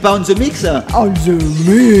tu me dis pas On The Mix? On The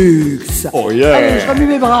Mix. Oh yeah. Allez, je remue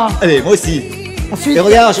mes bras. Allez, moi aussi. Ensuite, et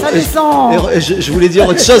regarde, ça descend. Je voulais dire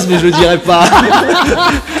autre chose, mais je le dirai pas.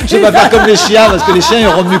 Je vais pas faire comme les chiens, parce que les chiens ils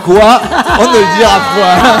remuent quoi? On ne le dira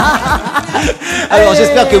point. Alors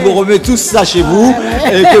j'espère que vous remuez tous ça chez vous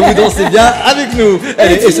et que vous dansez bien avec nous.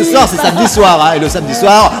 Et ce soir c'est samedi soir, hein, et le samedi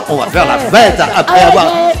soir on va faire la fête après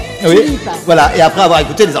avoir. Oui, voilà, et après avoir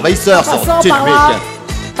écouté les Envahisseurs sur Dynamic.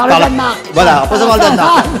 Par le Danemark. Voilà, en passant par le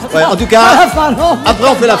Danemark. Ouais, en tout cas, après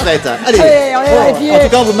on fait la fête. Allez, en tout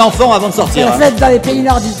cas on vous met en forme avant de sortir. On fête dans les pays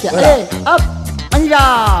nordiques. Voilà. Allez, hop, on y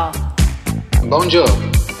va. Bonjour,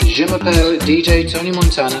 je m'appelle DJ Tony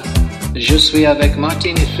Montana. Je suis avec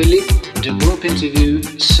Martine et Philippe de Group Interview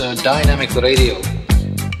sur Dynamic Radio.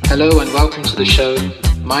 Hello and welcome to the show.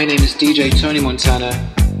 My name is DJ Tony Montana.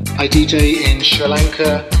 I DJ in Sri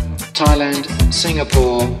Lanka, Thailand,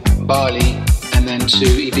 Singapore, Bali, and then to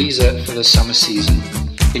Ibiza for the summer season.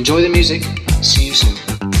 Enjoy the music. See you soon.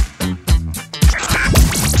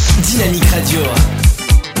 Dynamic Radio.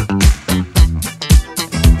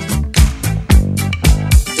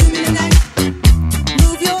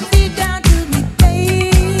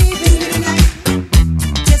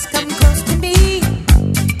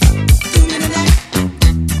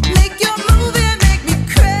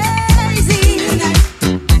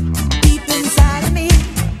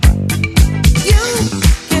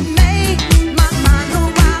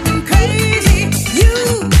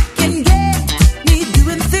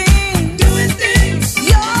 Doing things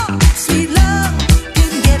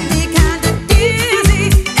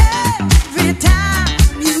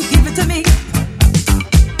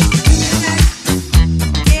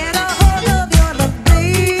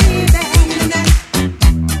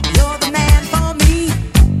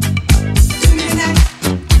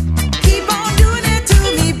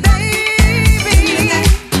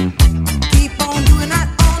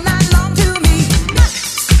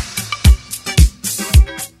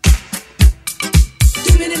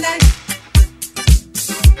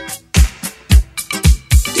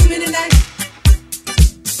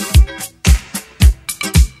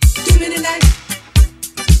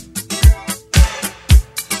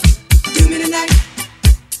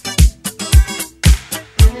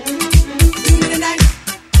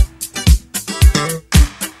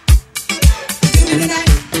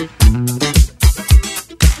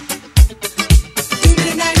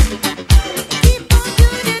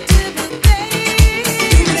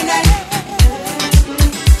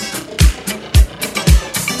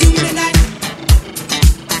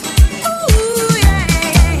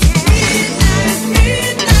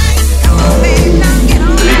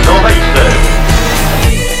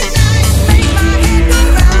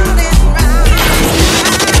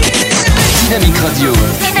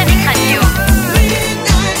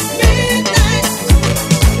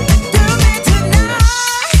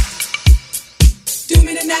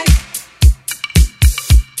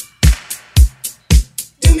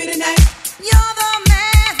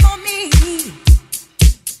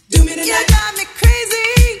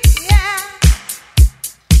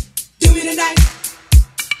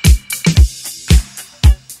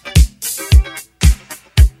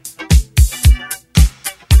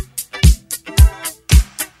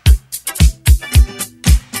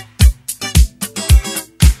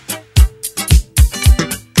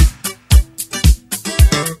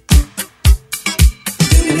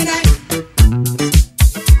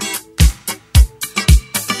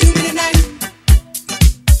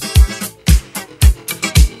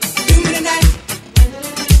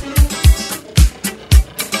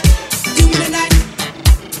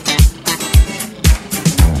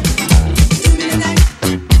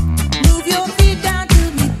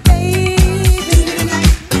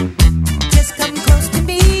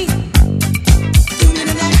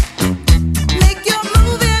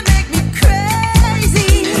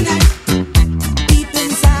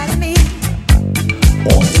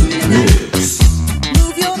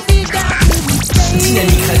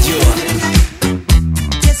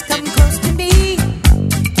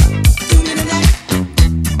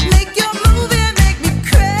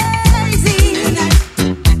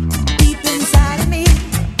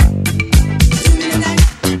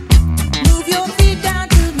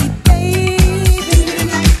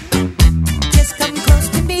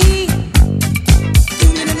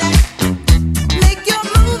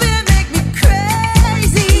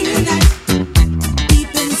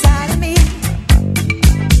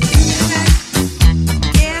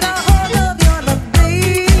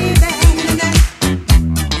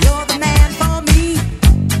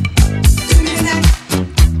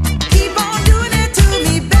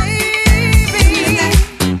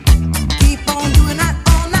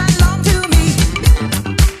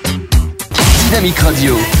Dynamique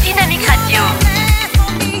Radio. Dynamique Radio.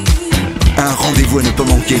 Un rendez-vous à ne pas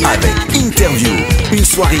manquer avec Interview. Une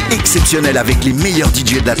soirée exceptionnelle avec les meilleurs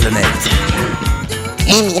DJ de la planète.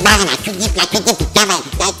 Mais bah, la tulipe, putain, là,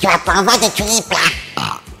 tu vas pas envoyer des tulipes, là.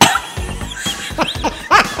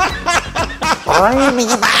 Oui, mais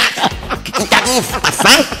bah, qu'est-ce qui t'arrive, t'as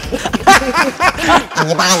faim?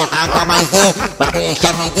 Mais bah, il a pas encore mangé, parce que le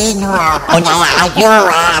samedi, nous, on est à la radio,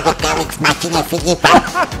 avec Martine et Philippe.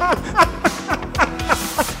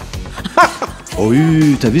 Oh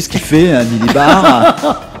oui, t'as vu ce qu'il fait, hein, Milibar?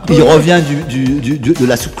 Il revient de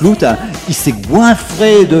la soucloute, il s'est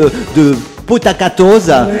goinfré de potacatose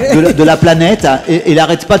de la planète et il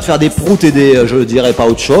arrête pas de faire des proutes et des, je dirais pas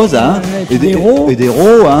autre chose, hein, et des rots,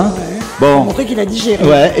 hein. Ouais. Bon. Il a montré qu'il a digéré.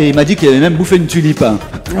 Ouais, et il m'a dit qu'il avait même bouffé une tulipe.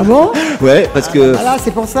 Ah bon? Ouais, parce que. Voilà,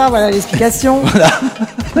 c'est pour ça, voilà l'explication. Voilà.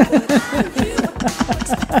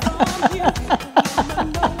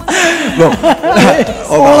 Bon,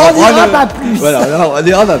 on n'en dira pas plus. Voilà, on n'en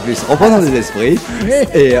dira pas plus. Reprenons les esprits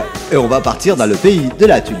et on va partir dans le pays de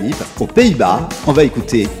la tulipe, aux Pays-Bas. On va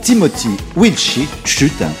écouter Timothy Wilshit,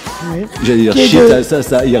 chut. Oui. J'allais dire shit,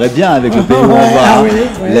 ça irait bien avec le pays où on va. Ah oui,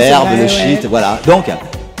 l'herbe, vrai, le shit, voilà. Donc.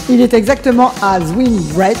 Il est exactement à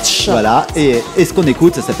Zwinbrecht. Voilà, et ce qu'on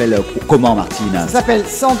écoute, ça s'appelle comment, Martine? Ça s'appelle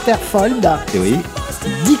Centerfold. Et oui.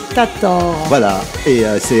 Dictator. Voilà, et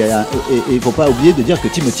il faut pas oublier de dire que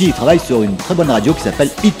Timothy il travaille sur une très bonne radio qui s'appelle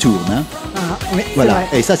iTunes. Hein. Ah, oui, voilà, vrai.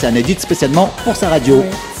 et ça c'est un edit spécialement pour sa radio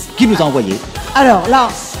qui nous a envoyé. Alors là,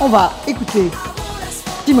 on va écouter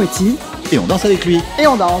Timothy. Et on danse avec lui. Et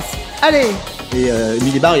on danse. Allez. Et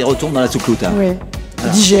Milibar il retourne dans la soucloute. Hein. Oui,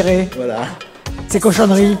 voilà. Digérer. Voilà. Ces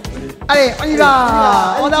cochonneries. Allez, on y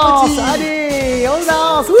va. On danse. Allez, on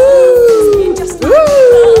danse. Wouh. Wouh.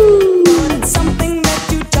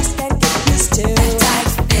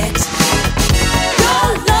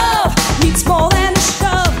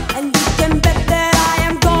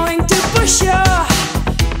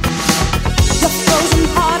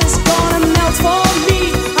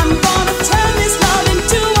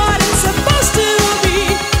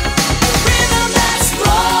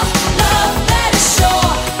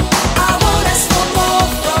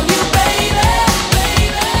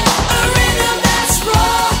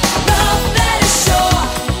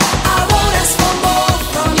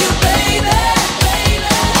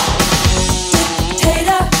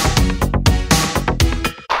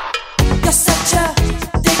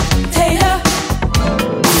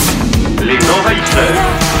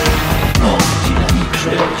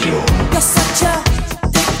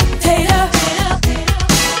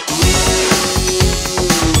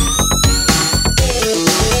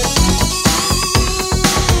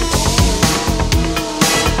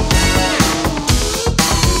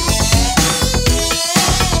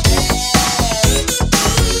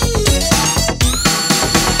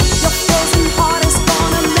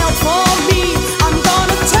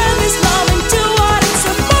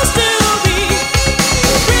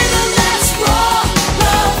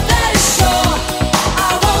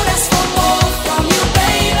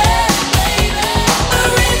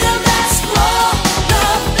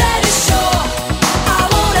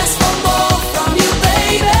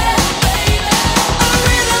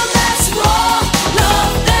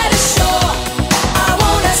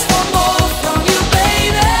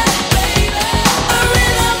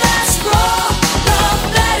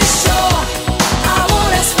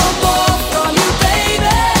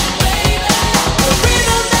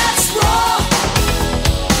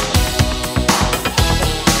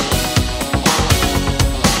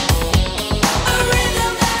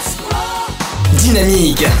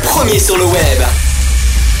 Dynamique, premier sur le web.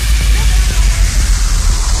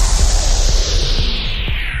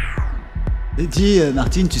 Et dis,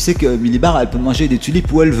 Martine, tu sais que Milibar, elle peut manger des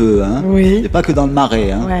tulipes où elle veut, hein. Oui. Et pas que dans le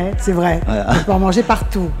marais, hein. Ouais, c'est vrai. Voilà. On peut en manger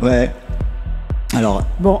partout. Ouais. Alors.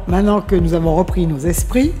 Bon, maintenant que nous avons repris nos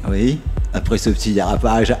esprits. Oui. Après ce petit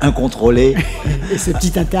dérapage incontrôlé. Et ce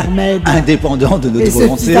petit intermède. Indépendant de notre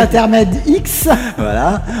volonté. Et ce petit intermède X.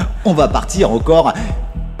 Voilà. On va partir encore.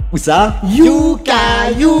 Où ça?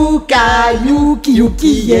 Yuka, yuka, yuki,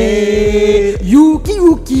 yuki, yeah. Yuki,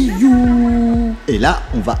 yuki, you. Et là,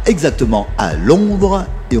 on va exactement à Londres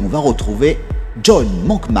et on va retrouver John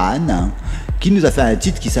Monkman qui nous a fait un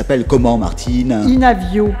titre qui s'appelle comment, Martine?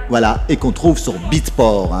 Inavio. Voilà, et qu'on trouve sur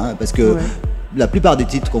Beatport, hein, parce que la plupart des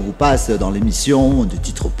titres qu'on vous passe dans l'émission, des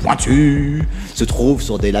titres pointus, se trouvent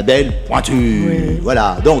sur des labels pointus. Oui.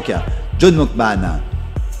 Voilà, donc John Monkman.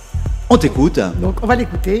 On t'écoute. Donc on va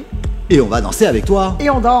l'écouter. Et on va danser avec toi. Et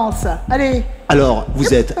on danse. Allez. Alors,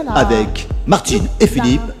 vous êtes avec Martine et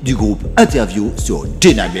Philippe du groupe Interview sur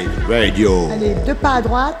Dynamique Radio. Allez, 2 pas à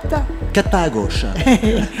droite. 4 pas à gauche.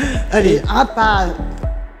 Allez. Et un pas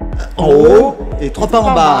en haut et 3 pas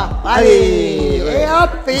en bas. Allez. Et hop,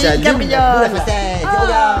 et une J'allume cabriole. la facette.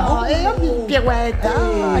 Et hop, une pirouette.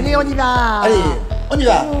 Allez, on y va. Allez, on y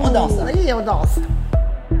va, on danse. Allez, on danse.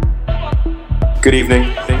 Good evening,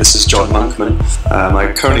 this is John Monkman.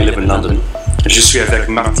 I currently live in London. Je suis avec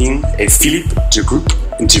Martine et Philippe du groupe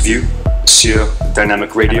Interview sur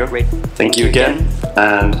Dynamic Radio. Thank you again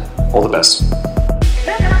and all the best.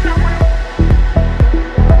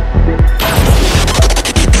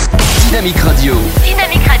 Dynamic Radio.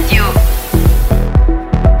 Dynamic Radio.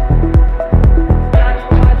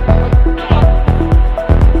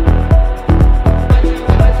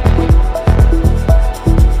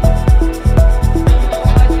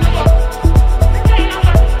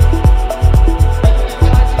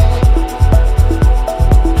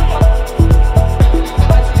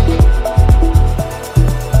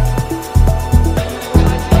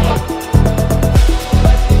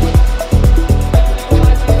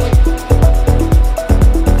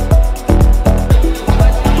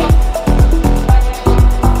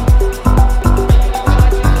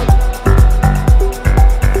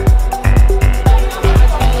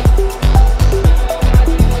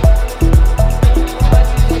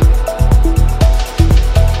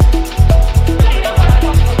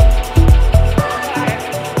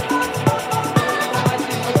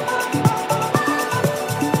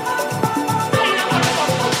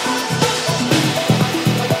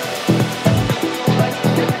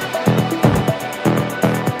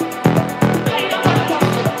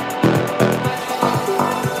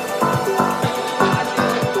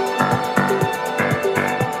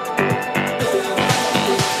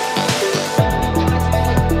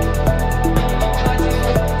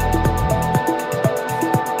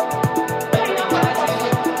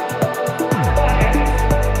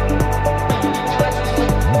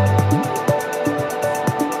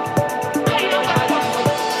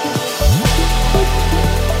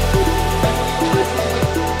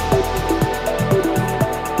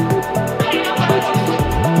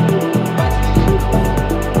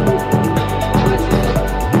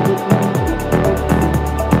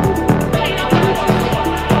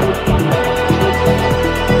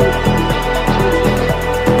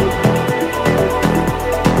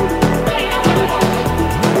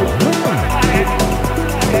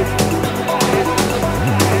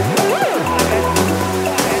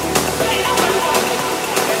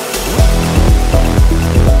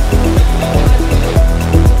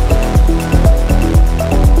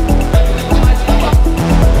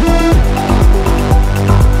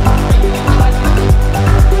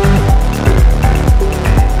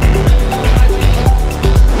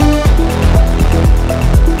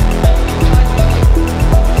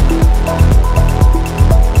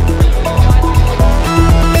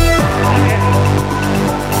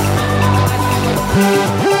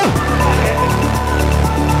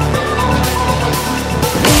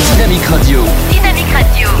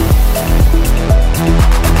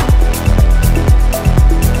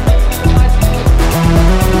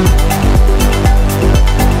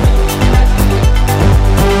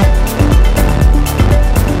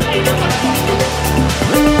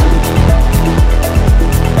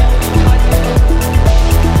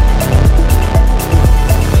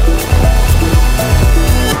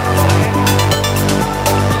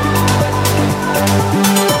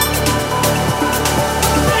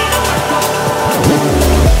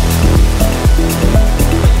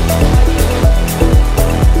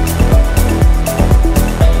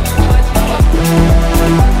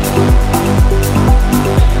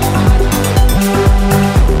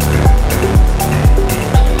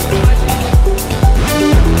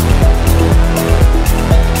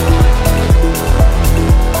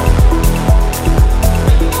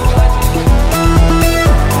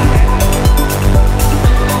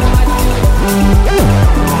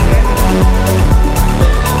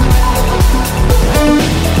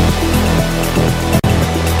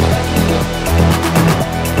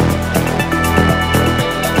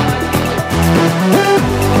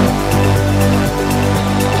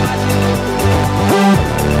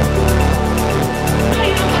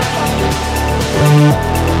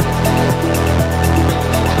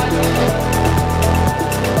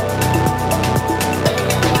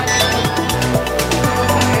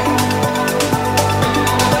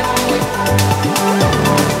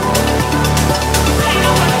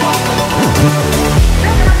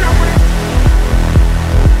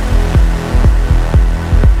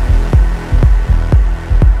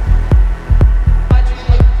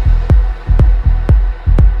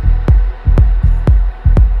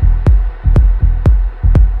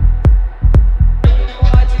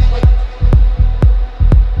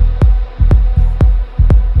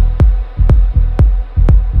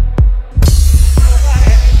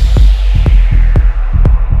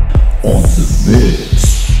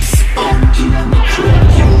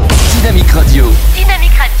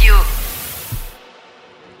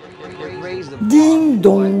 Ding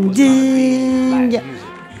dong ding.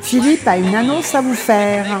 Philippe a une annonce à vous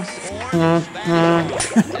faire.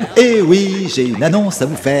 Eh oui, j'ai une annonce à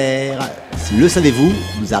vous faire. Le savez-vous,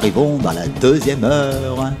 nous arrivons dans la 2e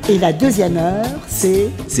heure. Et la 2e heure, c'est...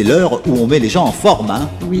 C'est l'heure où on met les gens en forme, hein.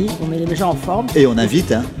 Oui, on met les gens en forme. Et on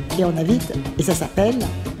invite, hein. Et ça s'appelle...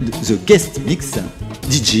 The Guest Mix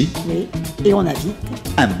DJ. Oui, et on invite...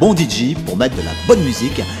 Un bon DJ pour mettre de la bonne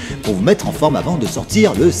musique, pour vous mettre en forme avant de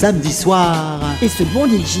sortir le samedi soir. Et ce bon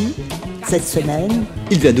DJ, cette semaine...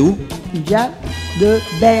 Il vient d'où? Il vient de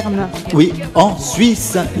Berne. Oui, en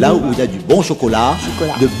Suisse, là où il y a du bon chocolat.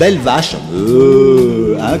 De belles vaches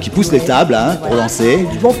qui poussent les tables pour danser.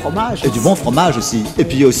 Et du bon fromage. Et du bon fromage aussi. Et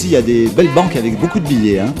puis aussi, il y a des belles banques avec beaucoup de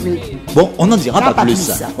billets. Hein. Oui. Bon, on n'en dira pas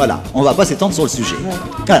plus. Voilà, on va pas s'étendre sur le sujet. Ouais.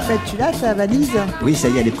 Voilà. En fait, tu l'as, ta valise? Oui, ça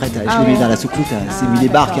y est, elle est prête. Je l'ai mis dans la soucroute. C'est mis les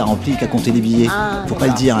barres qui a rempli, qui a compté les billets. Faut pas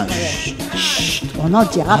le dire. Hein. Chut, on n'en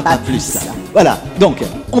dira pas plus. Voilà, donc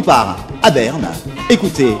on part à Berne,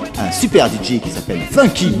 écoutez un super DJ qui s'appelle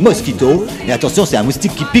Funky Mosquito. Et attention, c'est un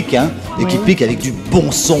moustique qui pique, hein, et qui pique avec du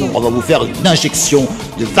bon son. On va vous faire une injection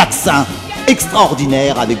de vaccin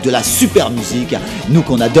extraordinaire avec de la super musique. Nous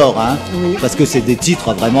qu'on adore, hein, parce que c'est des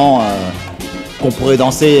titres vraiment qu'on pourrait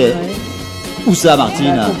danser. Où ça,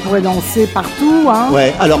 Martine? On pourrait danser partout, hein.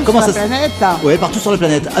 Ouais, alors partout comment sur ça la planète. Ouais, partout sur la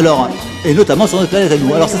planète. Alors, et notamment sur notre planète à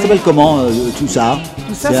nous. Alors, ça s'appelle comment tout ça?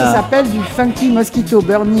 Tout ça, ça s'appelle du Funky Mosquito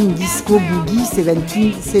Burning Disco Boogie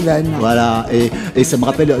 77. Voilà, et ça me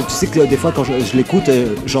rappelle, tu sais que des fois quand je l'écoute,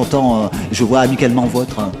 j'entends, je vois Amicalement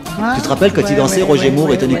Vôtre. Tu te rappelles quand ils dansaient Roger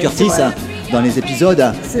Moore et Tony Curtis dans les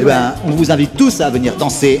épisodes? Eh ben, on vous invite tous à venir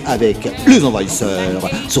danser avec les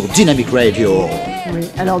Envahisseurs sur Dynamic Radio. Oui,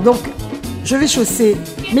 alors donc, je vais chausser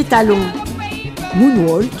mes talons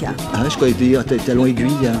Moonwalk. Ah, je croyais dire tes talons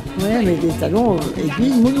aiguilles. Oui, mais des talons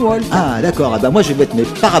aiguilles Moonwalk. Ah, d'accord. Ah, bah, moi, je vais mettre mes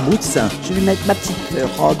paraboots. Je vais mettre ma petite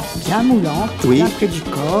robe bien moulante, bien près du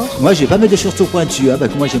corps. Moi, je vais pas mettre des chaussures pointues. Hein,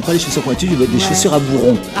 parce que moi, j'aime pas les chaussures pointues. Je vais mettre des chaussures à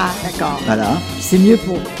bourron. Ah, d'accord. Voilà. C'est mieux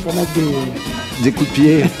pour mettre des coups de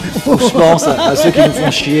pied. Je pense à ceux qui nous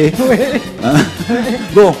font chier. Oui. Hein.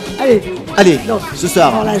 Bon. Allez. Donc, ce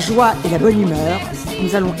soir. Dans la joie et la bonne humeur,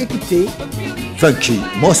 nous allons écouter Funky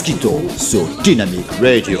Mosquito sur Dynamic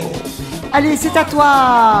Radio. Allez, c'est à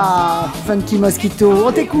toi, Funky Mosquito.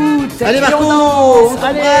 On t'écoute. Allez, Marco, on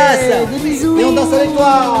t'embrasse. Des bisous. Et on danse avec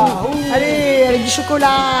toi. Allez, avec du chocolat.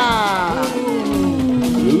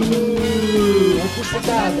 On touche les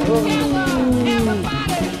tables.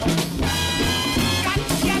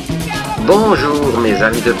 Bonjour mes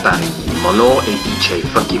amis de Paris, mon nom est DJ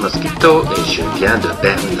Funky Mosquito et je viens de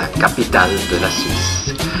Berne, la capitale de la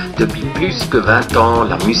Suisse. Depuis plus que 20 ans,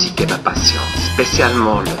 la musique est ma passion,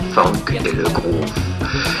 spécialement le funk et le groove.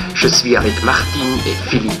 Je suis avec Martine et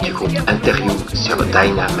Philippe du groupe Interview sur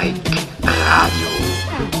Dynamic Radio.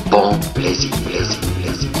 Bon plaisir.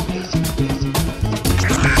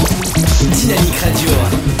 Dynamic Radio.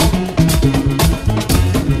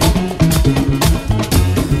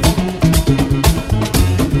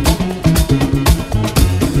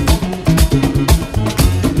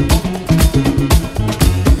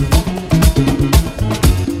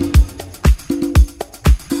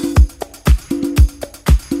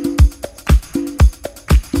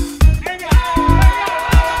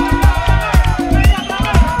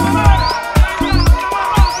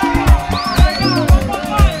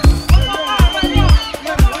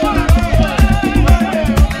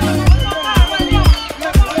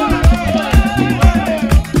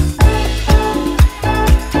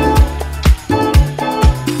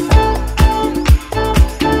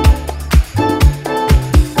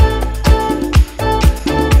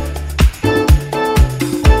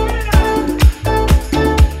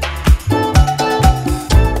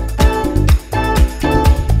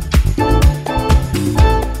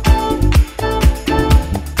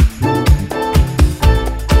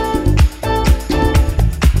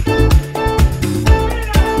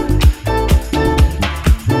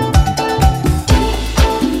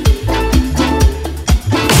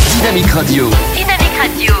 Radio. Dynamic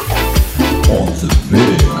Radio. On the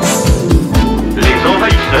mix. Les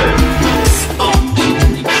Envahisseurs.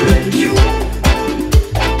 Dynamic Radio.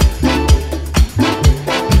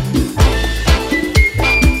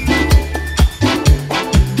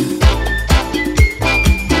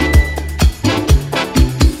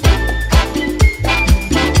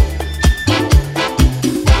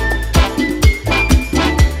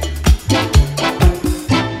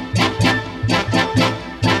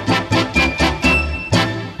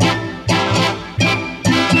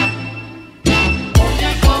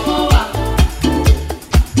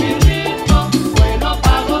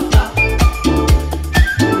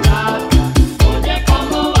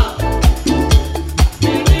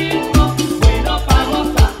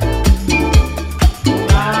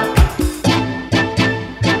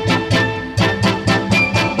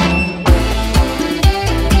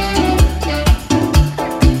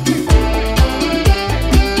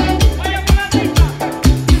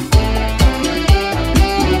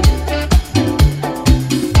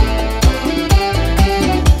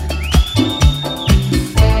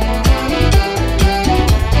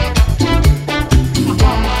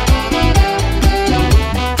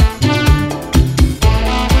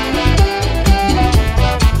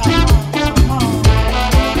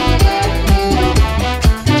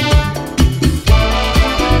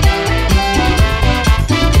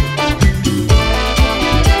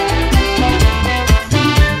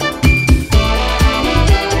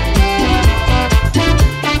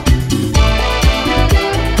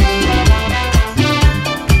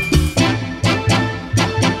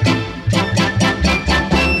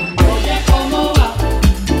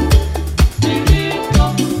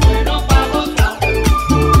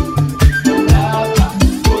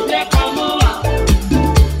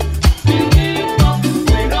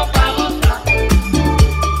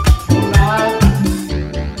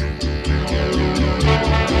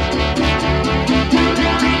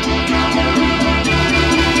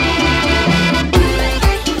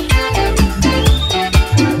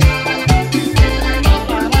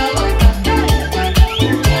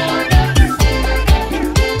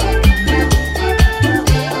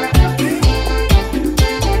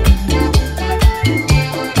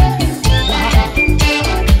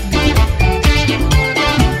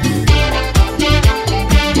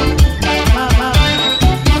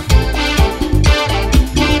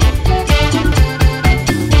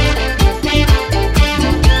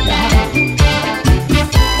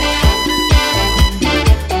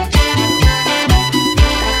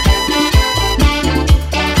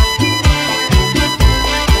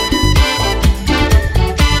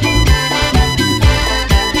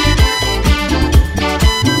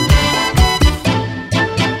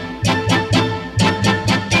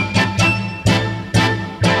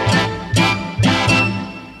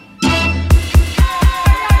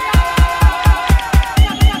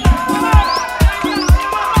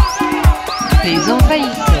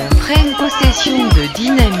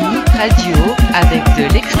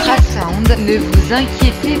 ne vous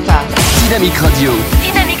inquiétez pas. Dynamique Radio.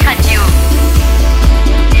 Dynamique Radio.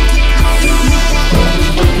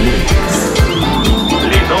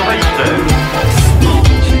 Les envahisseurs.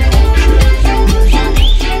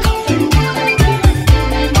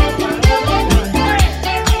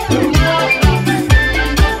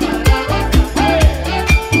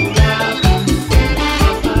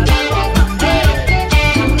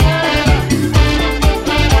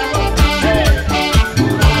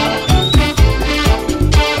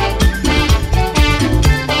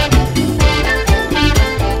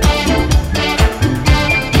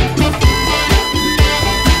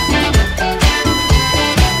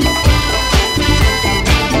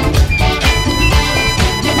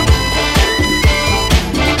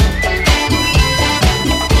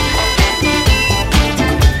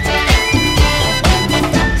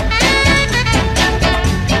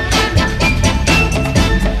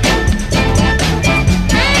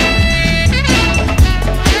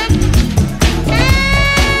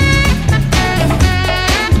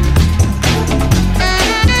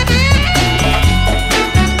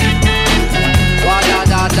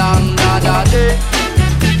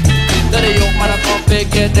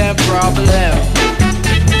 Get them problem.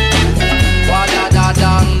 Wa da da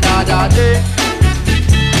dang da da de.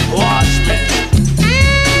 Watch me.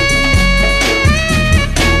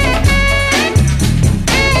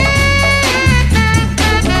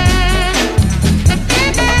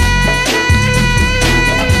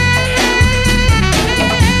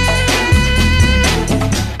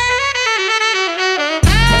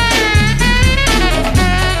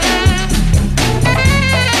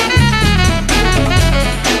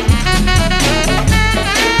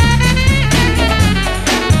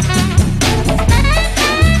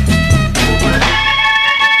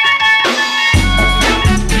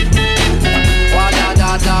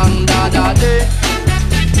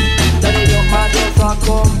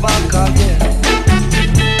 Come back again.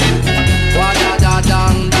 Wa da da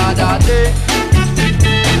dang da da de.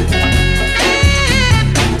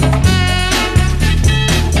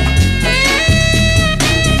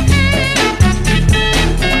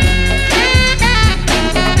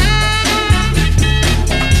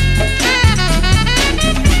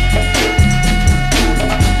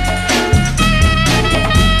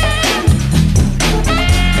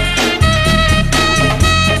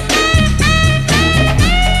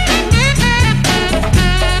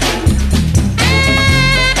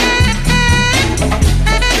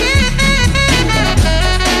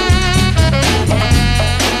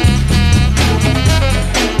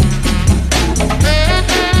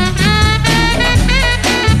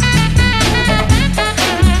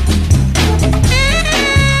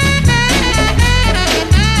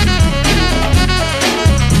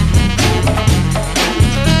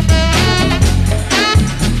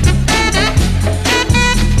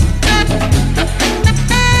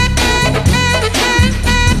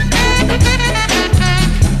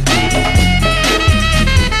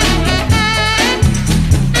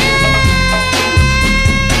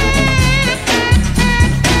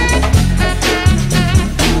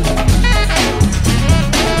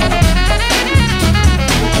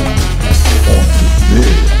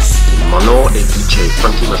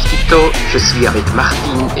 Je suis avec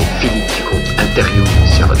Martine et Philippe du groupe Interview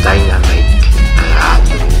sur Dynamic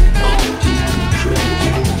Radio.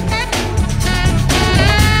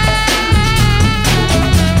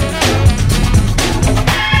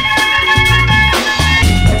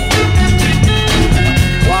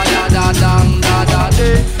 Wa da da dang da da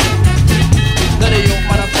de. Let the young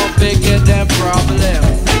motherfucker get them problem.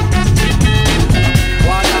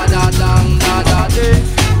 Wa da da dang da da de.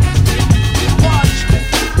 Watch me.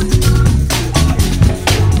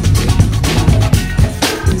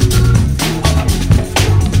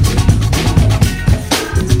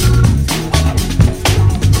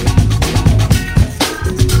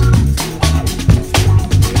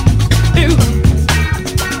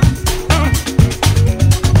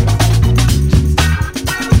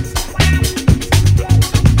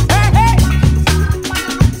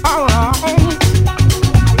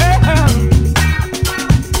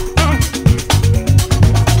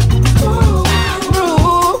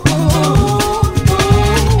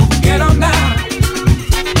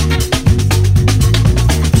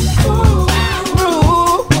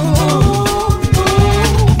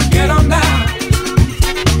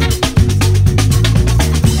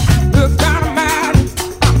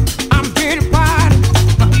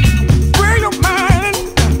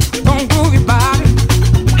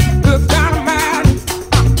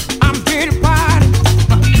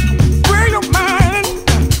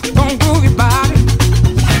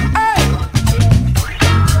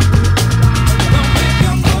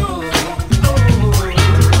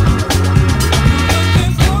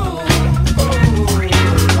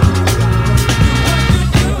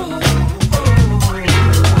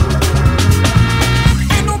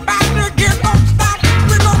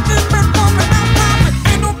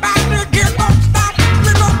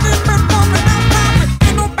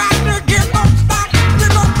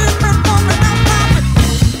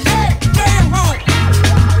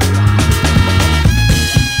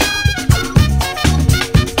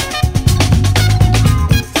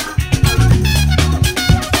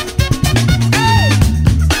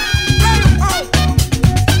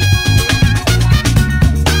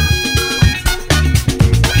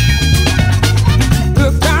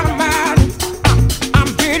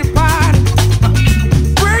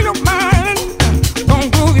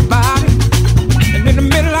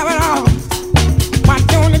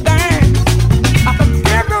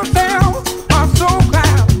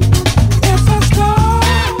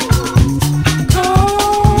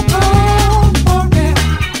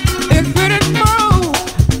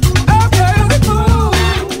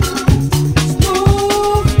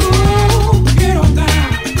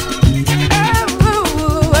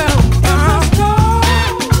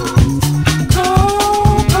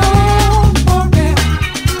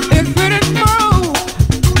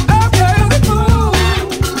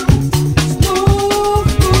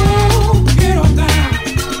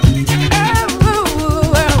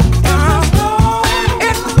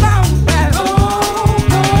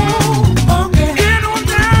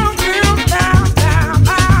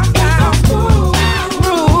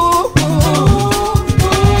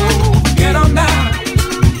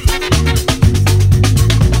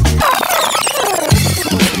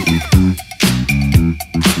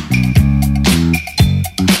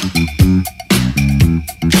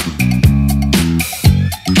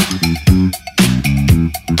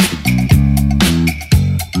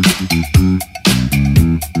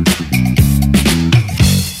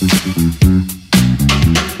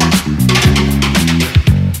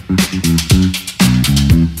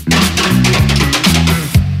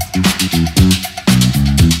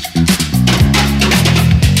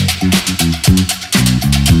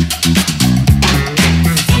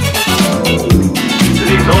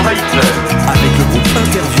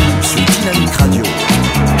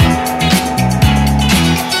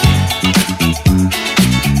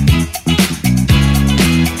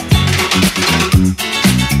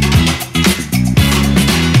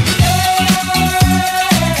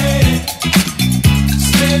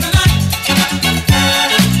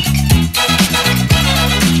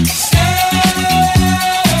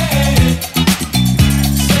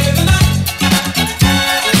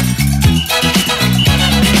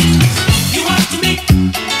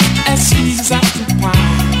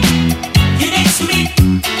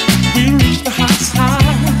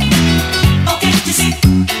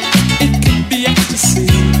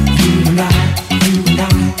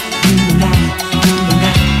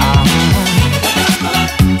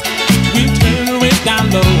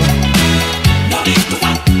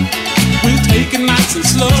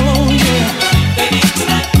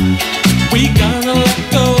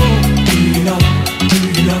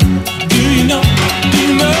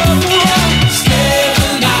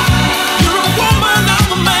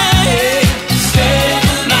 Stay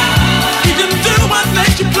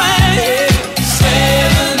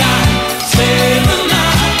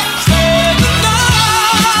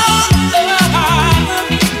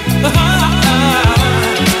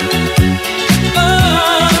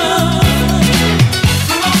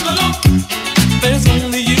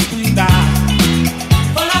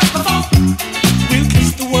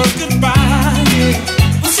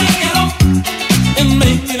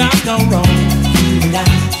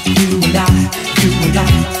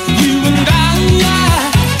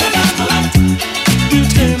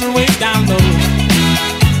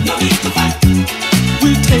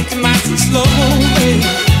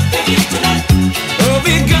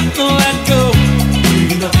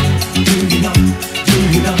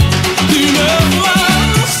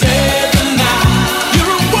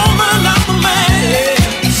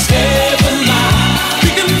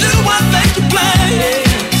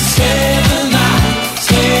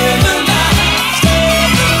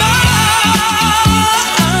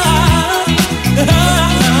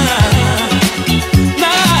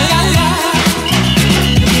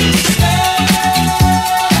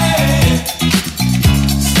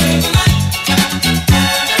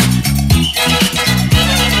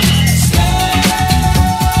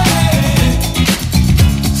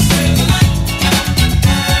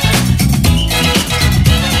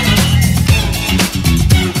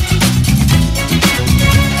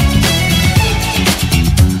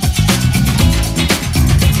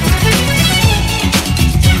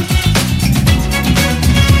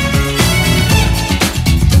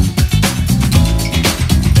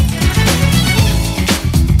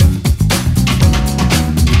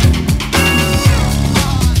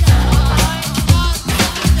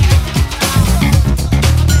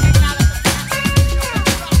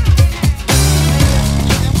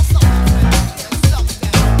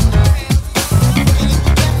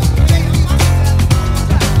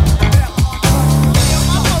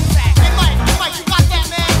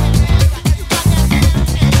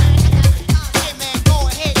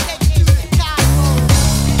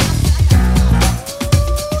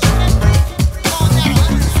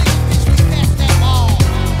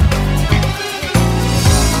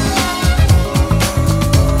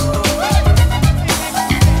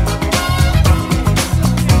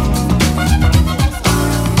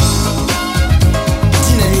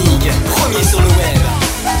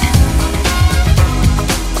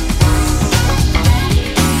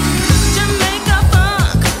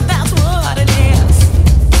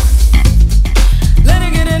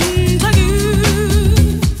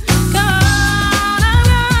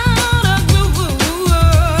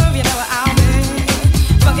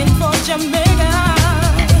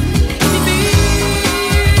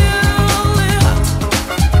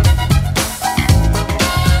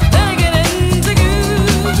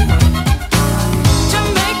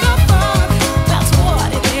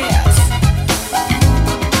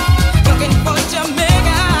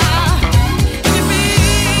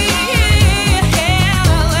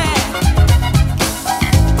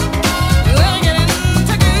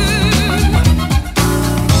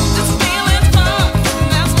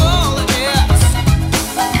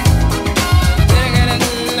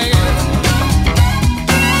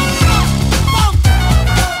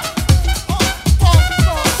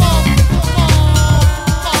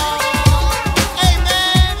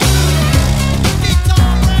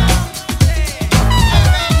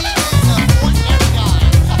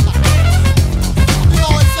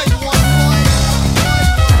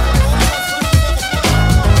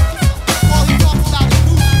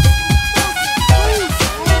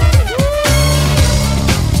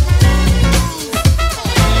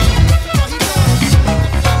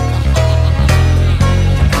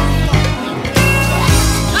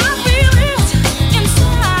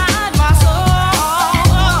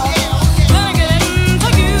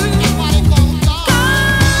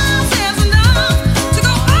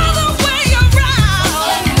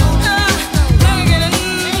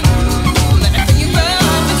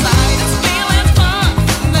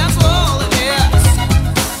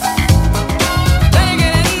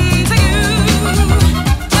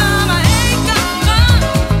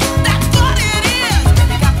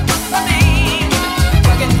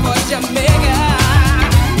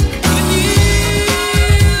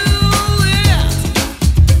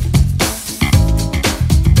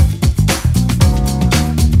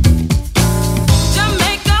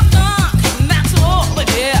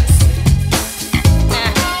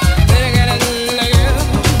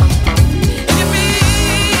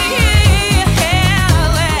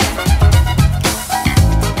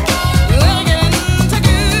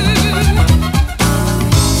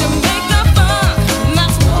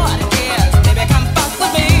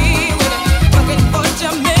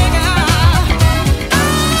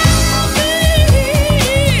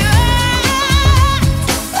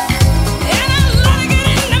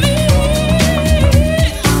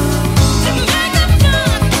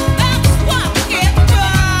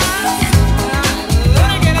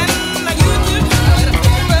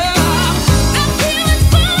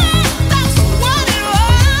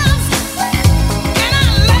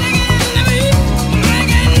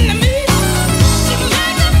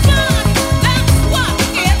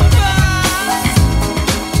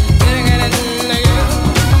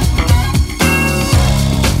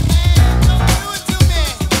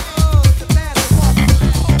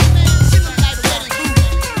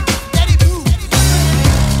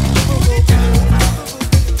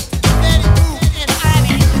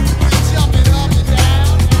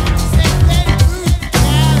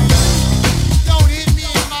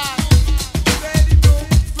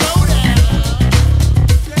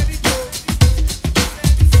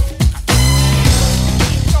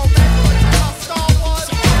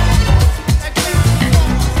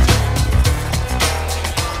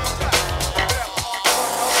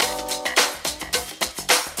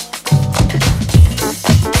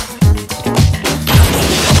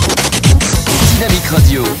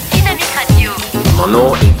Mon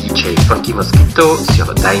nom est DJ Funky Mosquito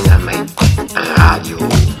sur Dynamic Radio.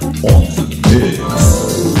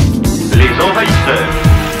 Les envahisseurs.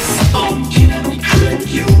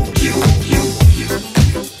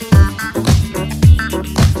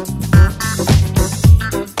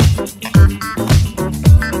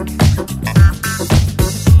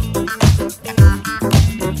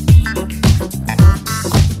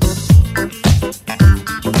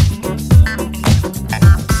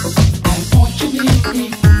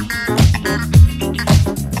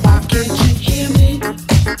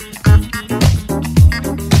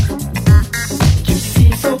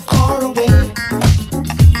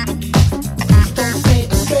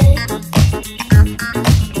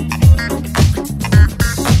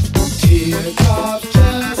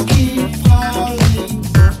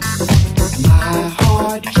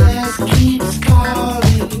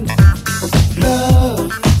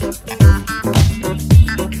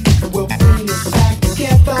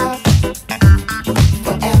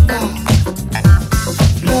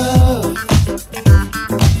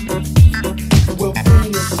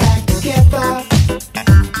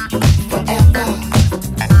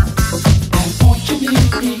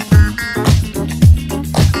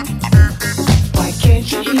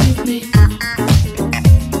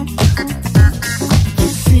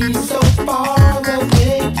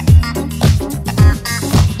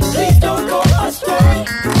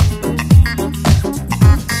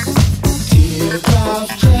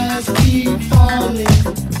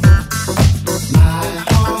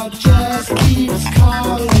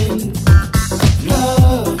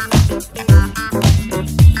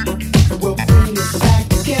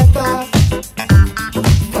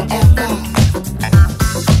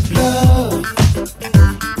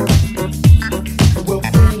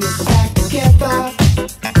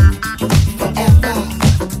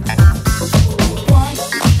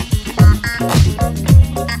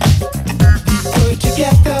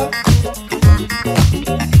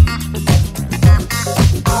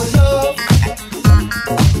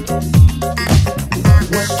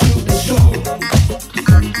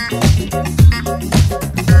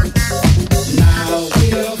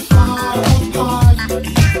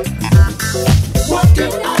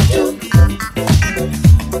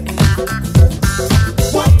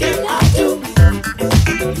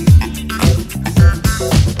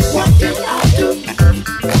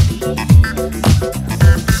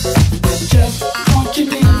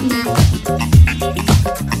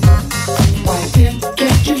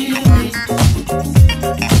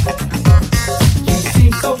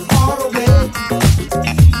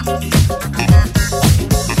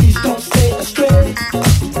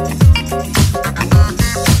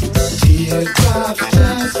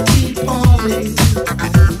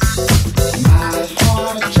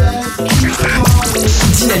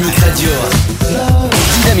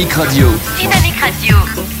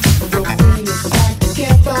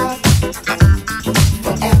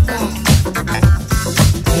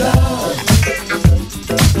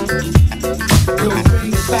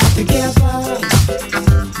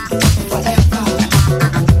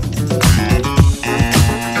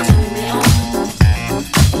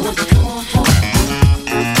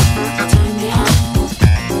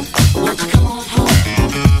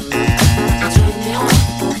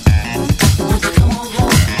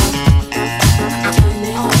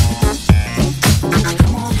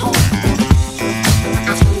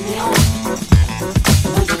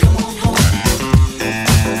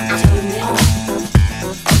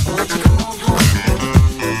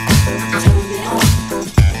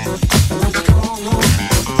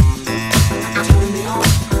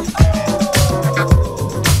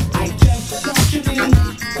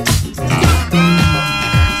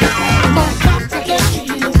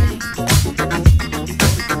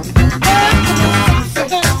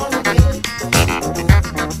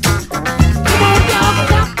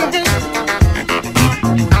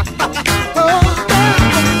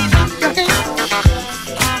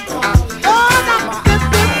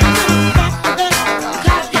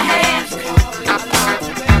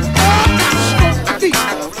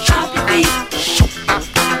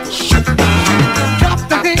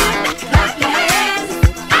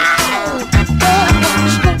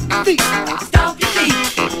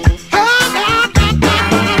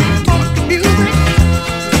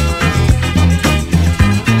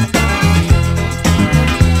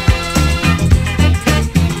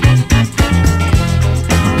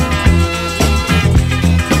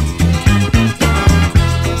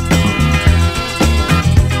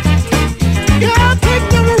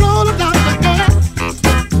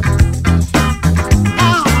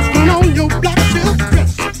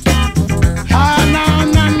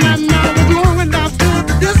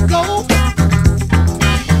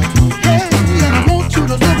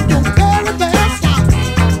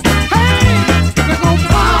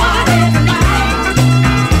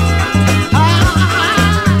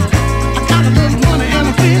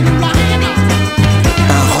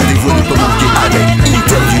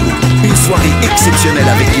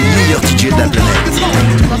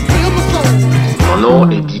 nom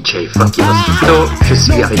est DJ Funky Mosquito. Je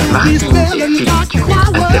suis avec Martine et Philippe du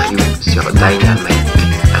groupe Interview sur Dynamic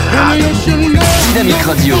Radio. Dynamic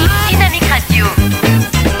Radio. Dynamic Radio.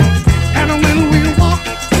 And when we walk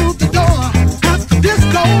through the door at the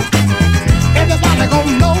disco, everybody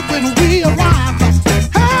gonna know when we arrive.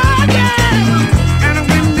 Oh yeah! And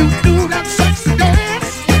when you do that sexy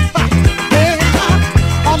dance, yeah,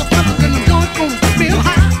 all the fellas in the joint gonna feel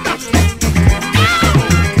hot.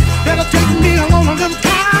 Better take me along a little time.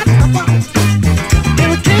 In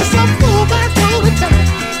case I'm full back to the top,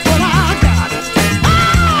 but I got it. Oh,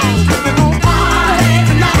 we're gonna party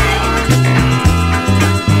tonight.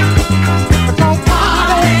 We're gonna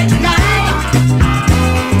party tonight.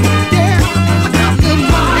 Yeah, I got good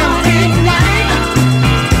money and big night.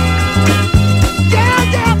 Yeah,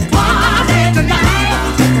 yeah, party tonight.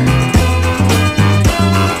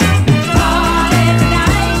 Party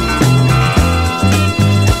tonight.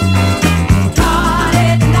 Party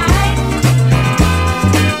tonight.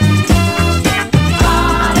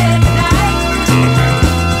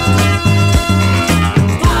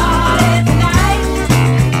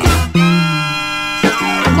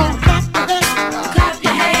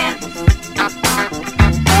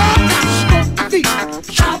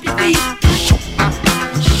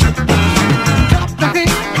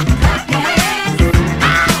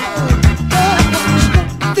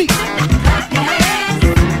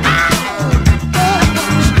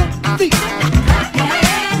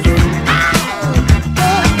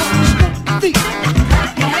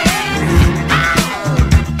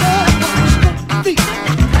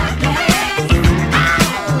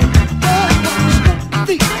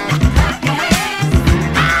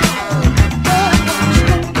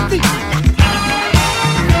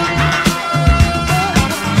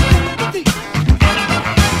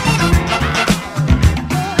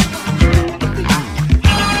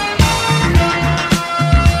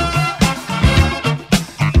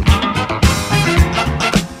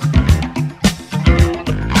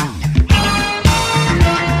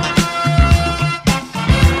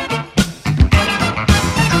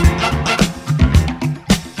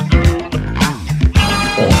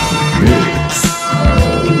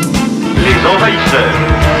 Les envahisseurs.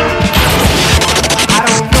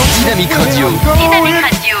 Dynamic Radio. Dynamic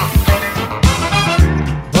Radio.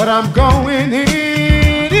 But I'm going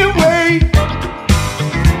anyway.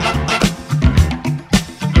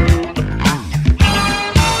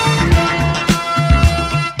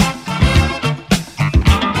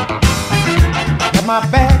 Got my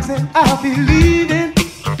bags and I'll be leaving.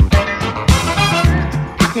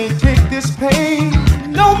 I can't take this pain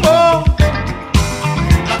no more.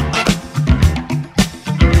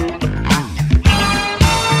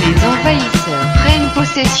 Les envahisseurs prennent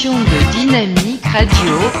possession de Dynamic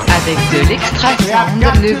Radio avec de l'extra sound,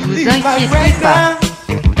 ne vous inquiétez pas.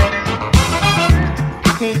 I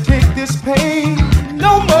can't take this pain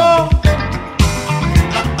no more.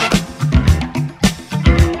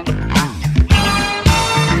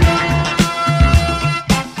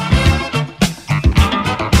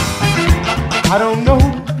 I don't know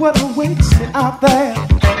what awaits me out there,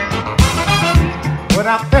 but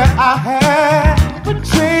out there I have a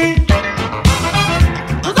dream.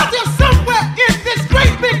 'Cause out there somewhere in this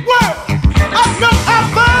great big world, I know I'll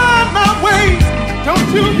find my way. Don't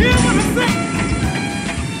you hear what I say?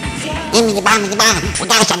 Midi bar,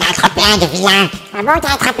 regarde, j'en ai attrapé un de vilain. Ah bon,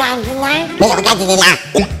 t'as attrapé un vilain? Mais regarde, il est là.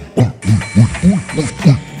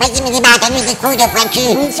 Vas-y, Midi bar, donne-lui des coups de pointu.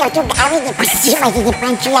 Oui, surtout, ah oui, des pointus, moi j'ai des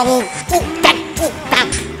pointus, allez. Tic-tac, tic-tac.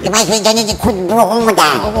 Et moi, je vais lui donner des coups de bourron, là.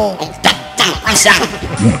 Tac-tac, comme ça.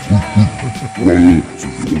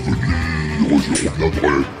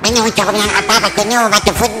 Mais non, tu reviendras pas parce que nous, on va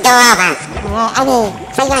te foutre dehors. Allez,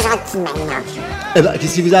 soyons gentils maintenant. Eh ben,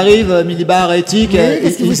 qu'est-ce qui vous arrive, Milibar et Éthique? Oui,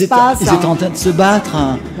 qu'est-ce qui se passe? Ils étaient en train de se battre.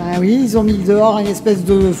 Bah oui, ils ont mis dehors une espèce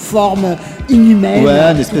de forme inhumaine.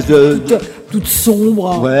 Ouais, une espèce de... toute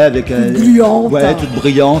sombre. Ouais, avec toute gluante. Ouais, toute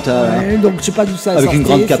brillante. Ouais, donc je sais pas d'où ça avec sortait, une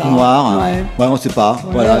grande cape ça. noire. Ouais. Ouais, on sait pas.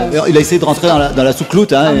 Ouais, Voilà. ouais. Il a essayé de rentrer dans la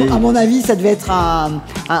sous-cloute. Hein, À mon avis, ça devait être un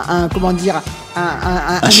comment dire,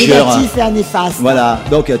 un chieur. négatif et un néfaste. Voilà,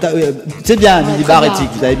 donc c'est bien, Ouais, Milibar très et bien. Éthique.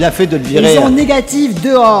 Vous avez bien fait de le virer. Ils sont négatifs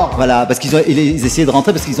dehors. Voilà, parce ils essayaient de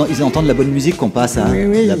rentrer parce qu'ils entendent la bonne musique qu'on passe. Hein. Oui,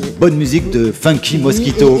 oui. La bonne musique de Funky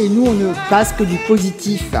Mosquito. Et nous, on ne passe que du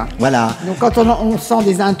positif. Voilà. Donc quand on sent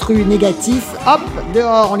des intrus négatifs, hop,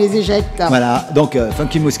 dehors, on les éjecte. Voilà, donc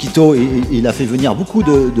Funky Mosquito, il a fait venir beaucoup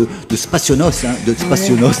de spationos, hein, de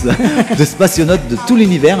spationautes de tout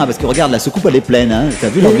l'univers, hein, parce que regarde, la soucoupe elle est pleine, hein, t'as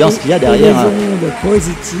vu l'ambiance qu'il y a derrière. Des ondes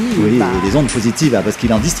positives. Oui, bah, et des ondes positives, hein, parce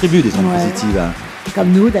qu'il en distribue des ondes positives. Hein.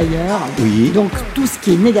 Comme nous d'ailleurs. Oui. Donc tout ce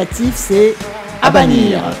qui est négatif, c'est à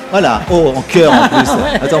bannir. Voilà, oh, en cœur en plus.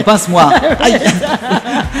 Attends, pince-moi. Aïe.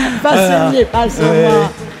 Passez-moi, passez-moi.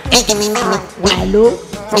 Allô,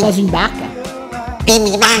 c'est dans une barque. Mais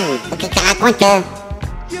qu'est-ce que tu racontes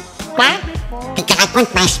Quoi Qu'est-ce que tu racontes,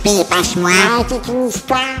 passe-moi. Ah, c'est une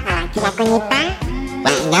histoire, tu la connais pas? Bah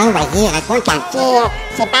non, vas-y, raconte un peu.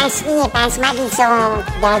 C'est Pasmi et Pasma qui sont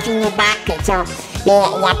dans une barque. Il y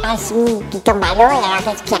a Pasmi qui tombe à l'eau, et alors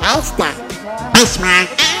qu'est-ce qui reste? Passe-moi.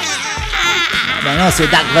 Ben non, c'est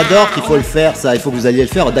Dark Vador qu'il faut le faire, ça. Il faut que vous alliez le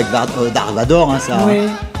faire, Dark Vador, hein, ça. Oui. Oui,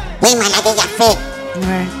 mais on l'a déjà fait.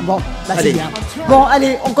 Ouais, bon, bah c'est Allez. bien. Bon,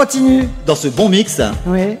 allez, on continue. Dans ce bon mix,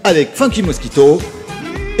 Oui. avec Funky Mosquito.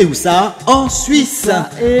 Et où ça? En Suisse.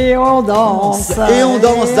 Et on danse. Et on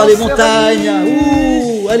danse dans les montagnes.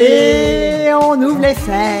 Ouh, allez. Et on ouvre les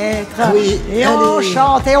fenêtres. Oui, Et allez. on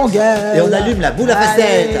chante et on gueule. Et on allume la boule à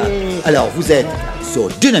facettes. Alors, vous êtes sur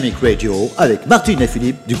Dynamic Radio avec Martine et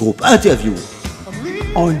Philippe du groupe Interview.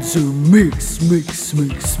 On the mix. I'm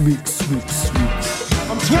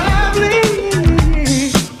traveling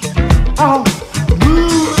on the road.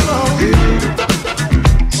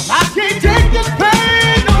 I can't take this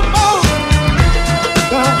pain no more.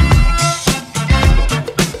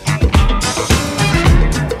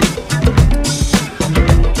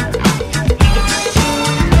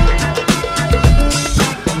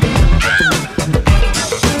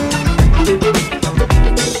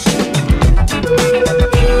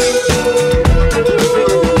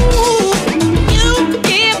 You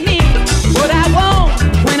give me what I want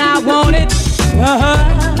when I want it.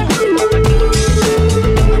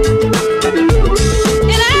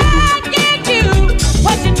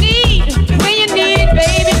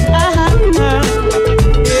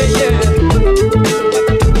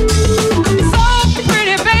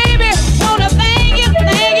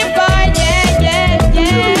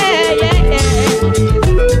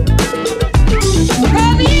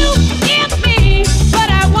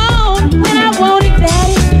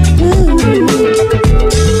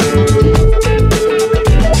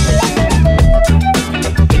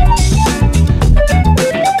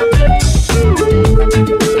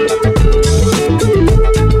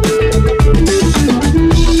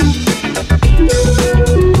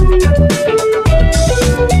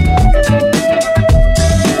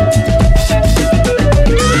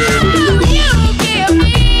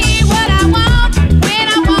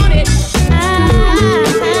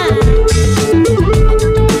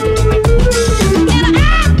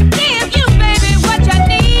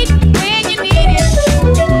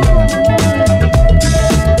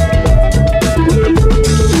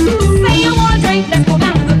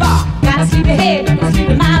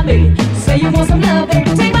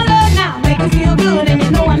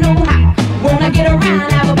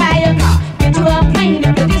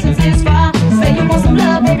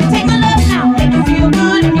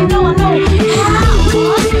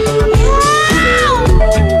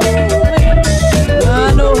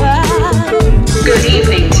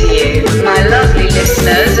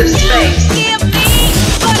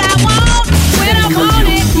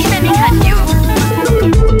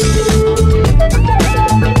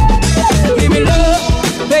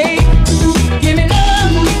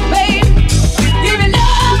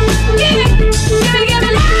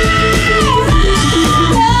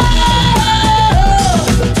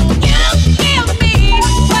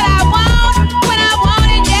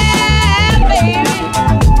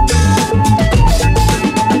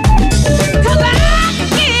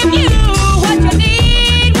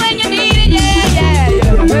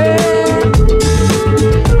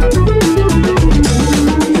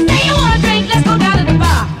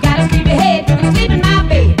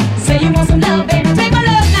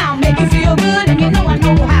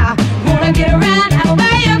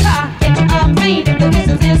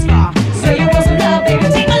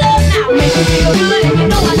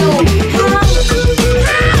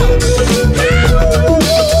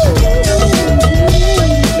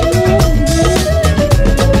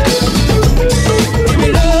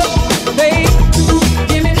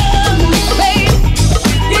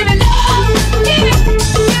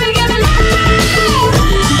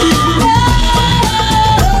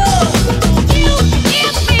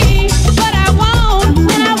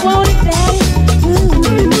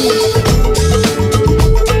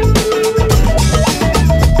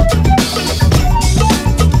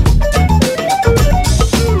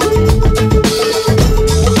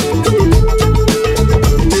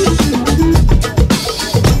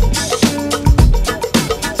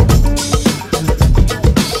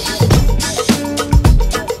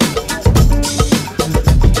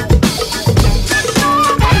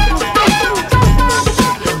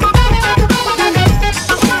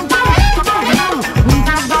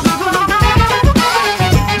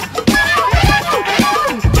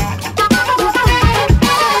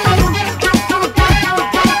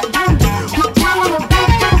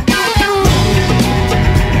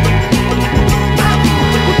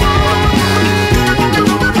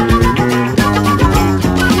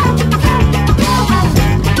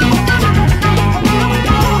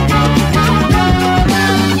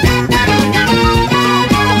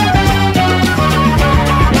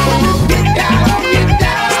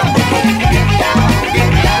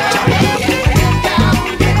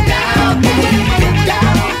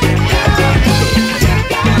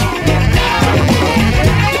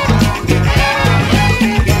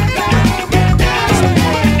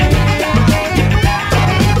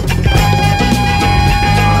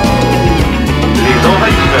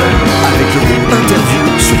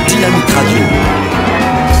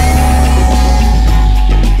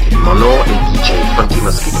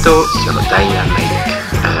 Mosquito sur Dynamic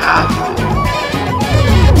Radio.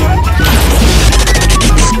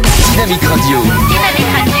 Dynamic Radio. Dynamic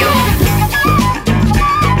Radio.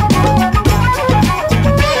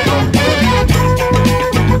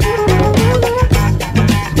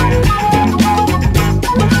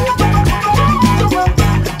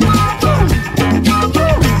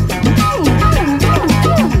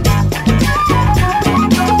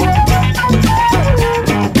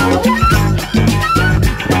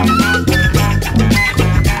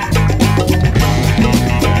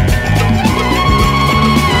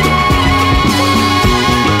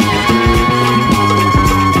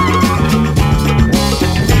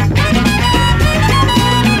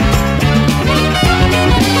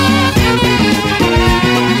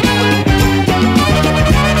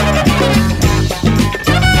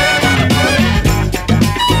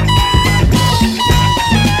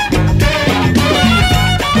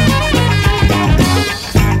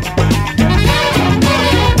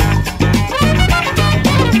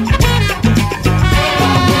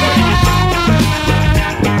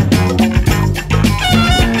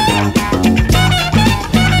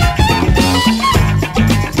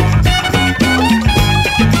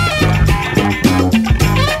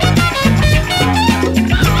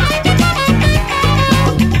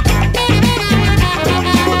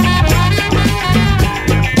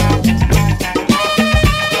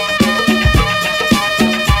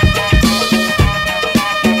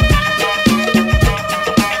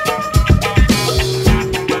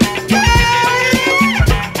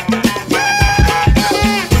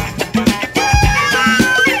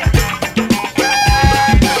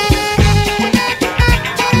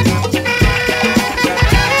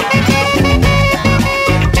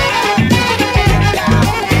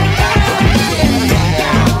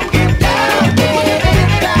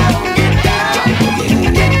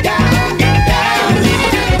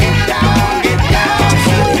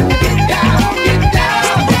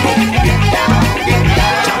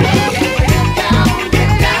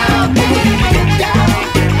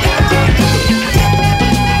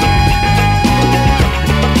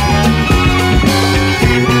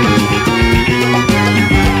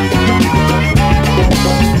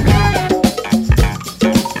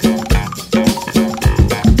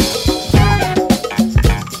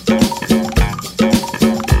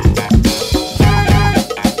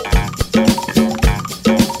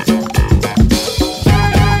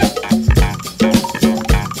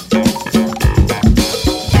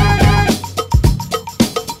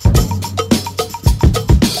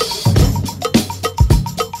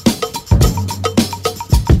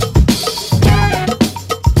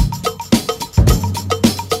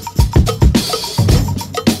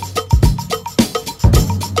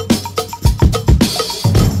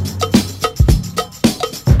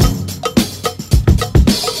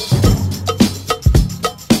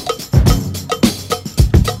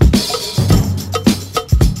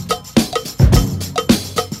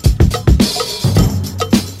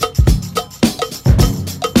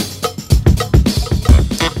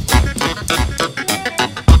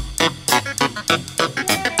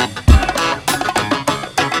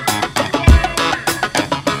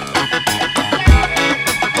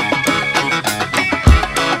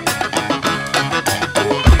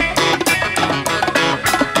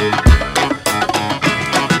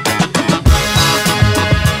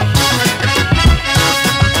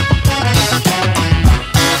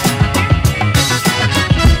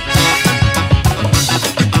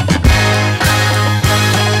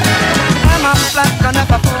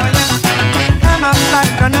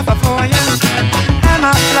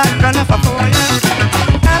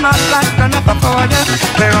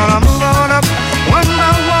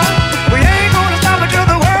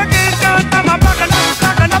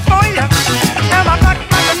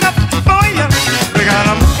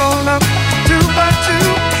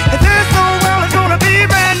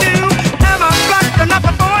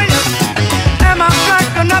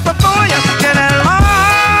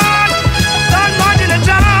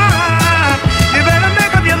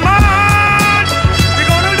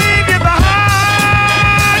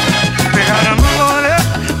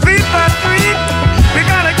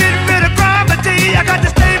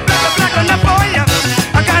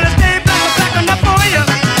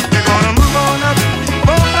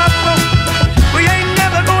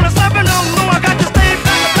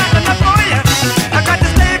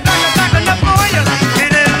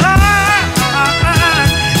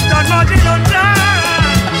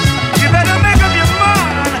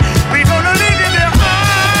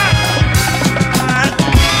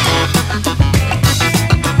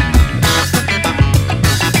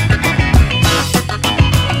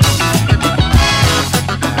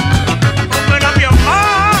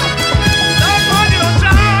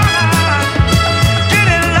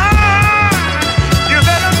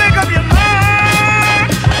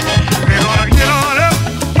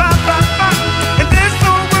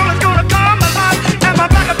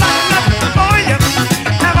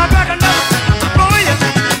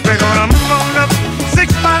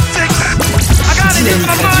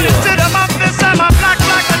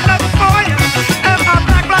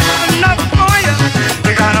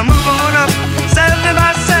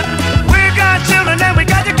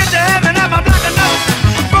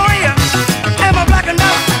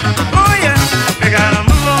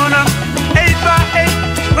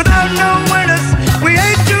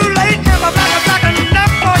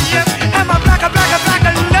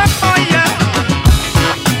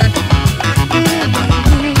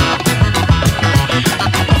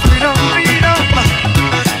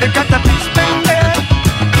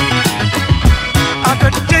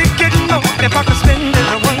 if I could spend it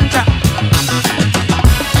one time.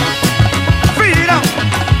 Freedom,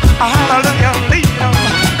 hallelujah, freedom.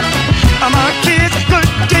 My kids could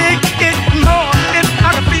take it more if I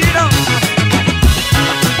could feed them.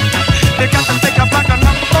 They got to think I'm black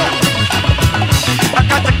enough. Oh, I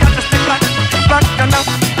got to stay black enough.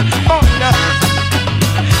 Oh, yeah.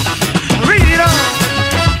 Read it on.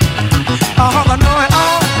 I know it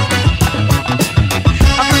all.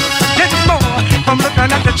 I could get more from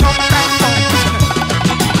looking at the chalk and bone.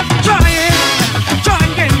 Trying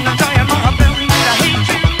my very to hate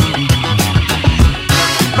you.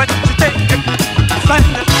 But you take it, find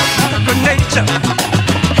it, good nature.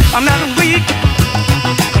 I'm not weak,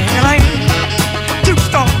 and I ain't too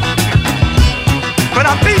strong. But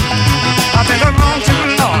I've been around too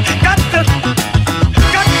long. Got to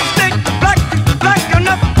stick black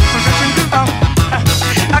enough position to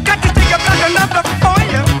I got to stick black enough for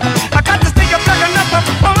you. I got to stick black enough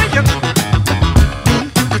for you.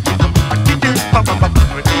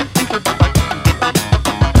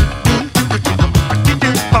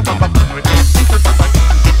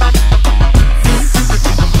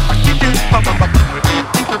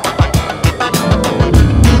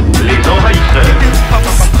 Les envahisseurs.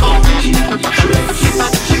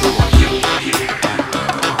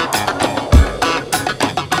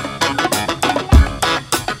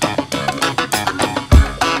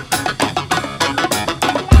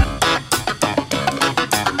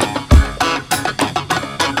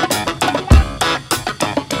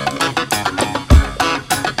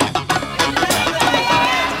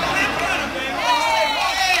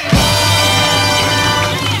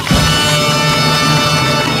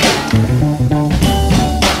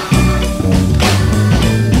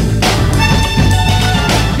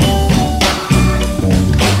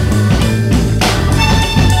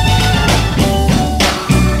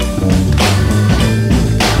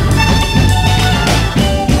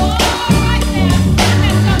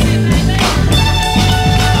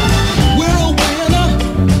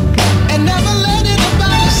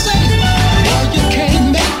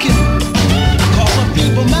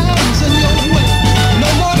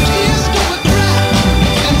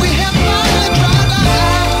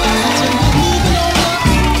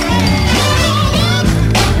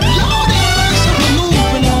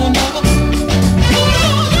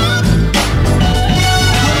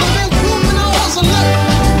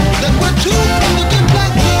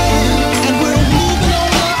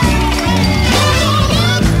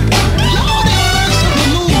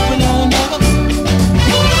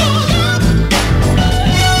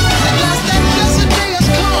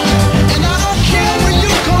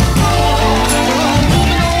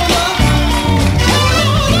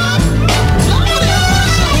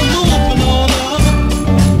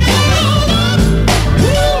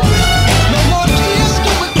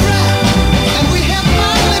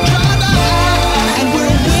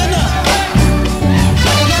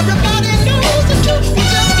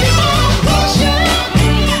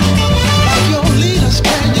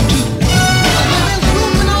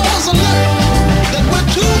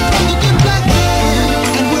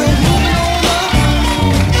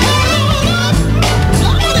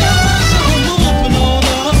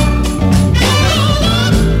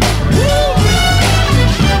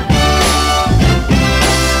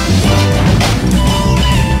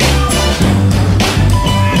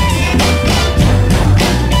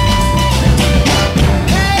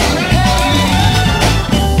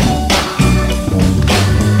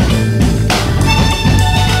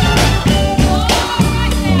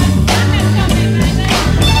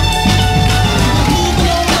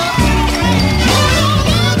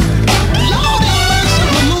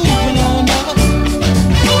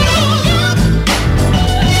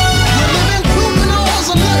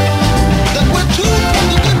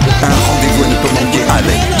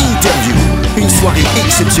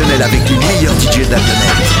 exceptionnel avec les meilleurs DJ de la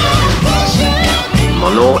planète.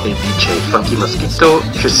 Mon nom est DJ Funky Mosquito.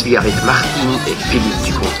 Je suis avec Martine et Philippe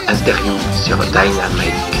du groupe Interview sur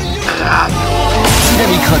Dynamic Radio.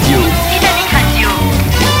 Dynamic Radio. Dynamic Radio.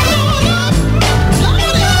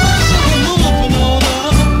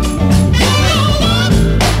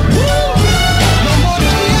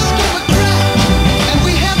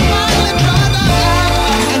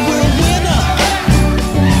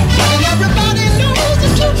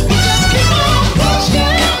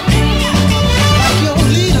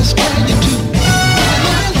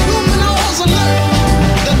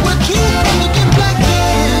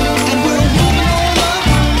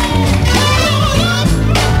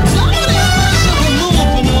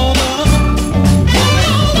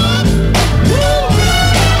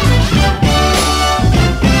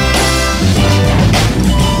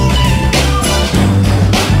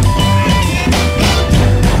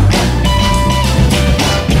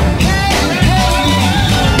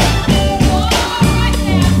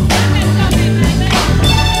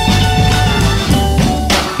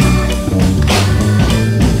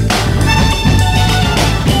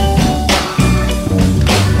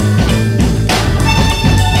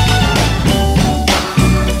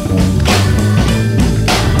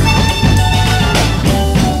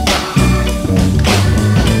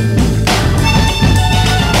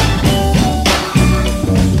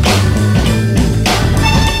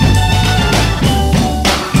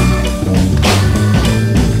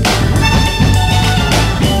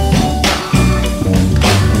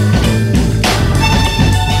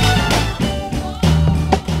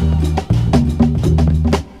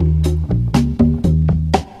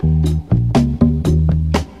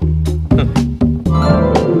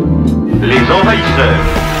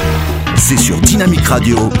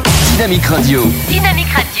 Radio. Dynamique Radio. Dynamique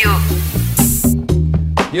Radio.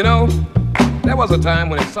 You know, there was a time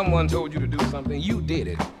when if someone told you to do something, you did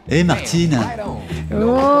it. Et Martine.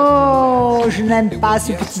 Oh, je n'aime pas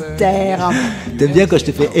ce petit air. T'aimes bien quand je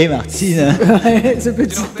te fais hey Martine? Ouais, ce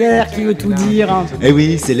petit air qui veut tout dire. Eh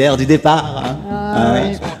oui, c'est l'air du départ.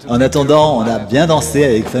 Oui. En attendant, on a bien dansé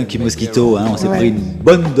avec Funky Mosquito. On s'est pris une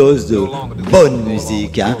bonne dose de bonne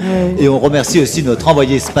musique. Et on remercie aussi notre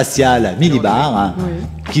envoyé spatial Minibar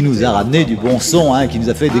qui nous a ramené du bon son, qui nous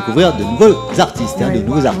a fait découvrir de nouveaux artistes,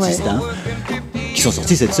 qui sont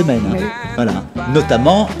sortis cette semaine. Voilà.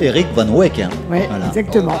 Notamment Eric Van Wyck. Oui, voilà.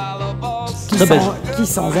 exactement. Qui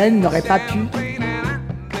sans elle n'aurait pas pu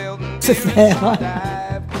se faire.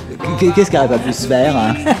 Qu'est-ce qui n'aurait pas pu se faire?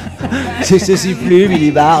 Je ne suis plus,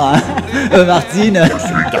 Minibar. Martine. Je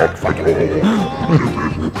suis Doc Vadron.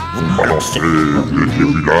 Vous me balancez les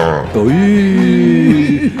vilains.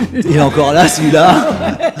 Oui. Il est encore là, celui-là.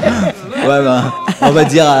 Ouais, on va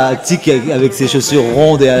dire à Tic avec ses chaussures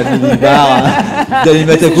rondes et à Minibar d'aller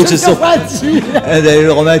mettre un coup de chaussures, d'aller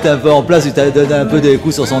le remettre un peu en place, tu donnes un peu des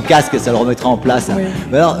coups sur son casque et ça le remettra en place. Oui.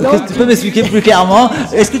 Mais alors, tu peux m'expliquer plus clairement?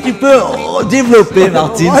 Est-ce que tu peux développer,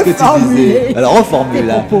 Martine, ce que tu disais? Alors,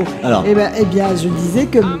 reformule. Alors. Eh bien, je disais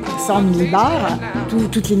que sans Minibar,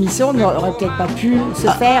 toute l'émission n'aurait peut-être pas pu se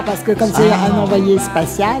faire parce que comme c'est une envoyée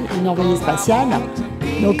spatiale,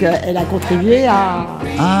 donc elle a contribué à...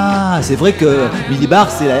 Ah, c'est vrai que Minibar,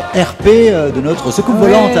 c'est la RP de notre soucoupe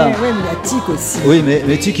volante. Oui, mais il y a Tic aussi. Oui,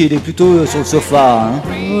 mais Tic, il est plutôt sur le sofa.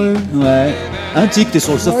 Ouais. Tic, t'es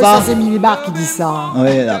sur le sofa. Ça, c'est Minibar qui dit ça.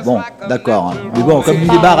 Ouais, bon, d'accord. Mais bon, comme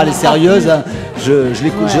Minibar, elle est sérieuse,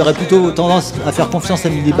 j'aurais plutôt tendance à faire confiance à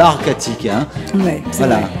Minibar qu'à Tic. Ouais,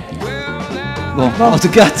 voilà. Bon, en tout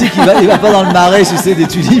cas, Tic, il va pas dans le marais, je sais, des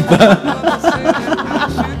tulipes.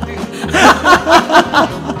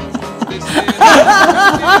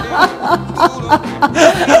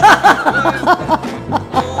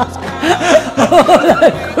 Oh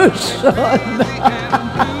la cochonne.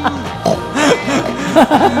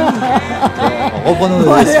 Reprenons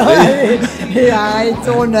nos esprits. Et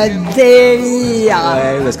arrêtons notre délire.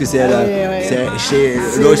 Ouais, parce que c'est chez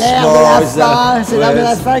Los C'est l'air de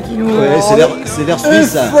la fin qui nous c'est l'air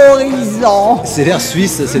suisse. Euphorisant. C'est l'air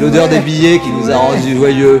suisse, c'est l'odeur des billets qui nous a rendus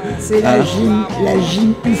joyeux. C'est la gym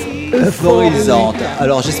euphorisante.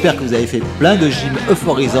 Alors j'espère que vous avez fait plein de gyms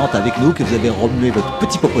euphorisantes avec nous, que vous avez remué votre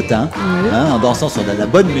petit popotin en dansant sur de la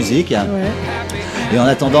bonne musique. Et en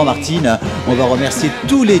attendant, Martine, on va remercier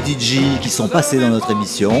tous les DJ qui sont passés dans notre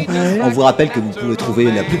émission. On vous rappelle que vous pouvez trouver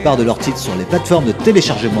la plupart de leurs titres sur les plateformes de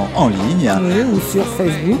téléchargement en ligne. Ou sur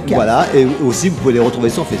Facebook. Voilà, et aussi vous pouvez les retrouver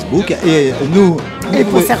sur Facebook. Et nous... Et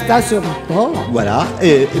pour certains sur Beatport. Voilà,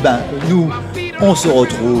 et nous... On se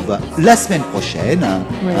retrouve la semaine prochaine,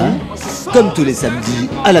 comme tous les samedis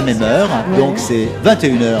à la même heure. Donc c'est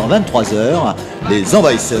 21h, 23h, les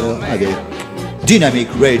Envahisseurs avec Dynamique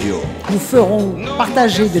Radio. Nous ferons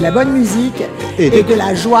partager de la bonne musique et de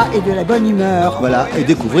la joie et de la bonne humeur. Voilà, et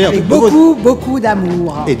découvrir beaucoup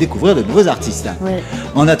d'amour. Et découvrir de nouveaux artistes.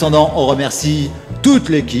 En attendant, on remercie toute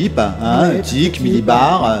l'équipe, Tic,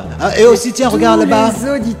 Minibar, et aussi tiens, regarde là-bas.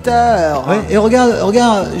 Les auditeurs. Et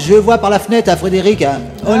regarde, je vois par la fenêtre à Frédéric.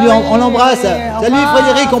 On l'embrasse. Salut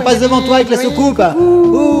Frédéric, on passe devant toi avec la soucoupe.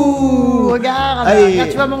 Regarde,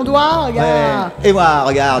 tu vois mon doigt, regarde. Et moi,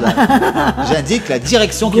 regarde. J'indique la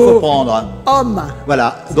direction qu'il faut prendre. Homme.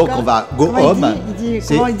 Voilà, donc on va go home.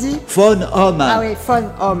 Comment il dit? Phone home. Ah oui, phone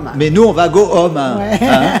home. Mais nous, on va go home.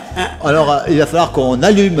 Alors, il va falloir qu'on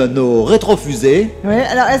allume nos rétrofusées. Oui,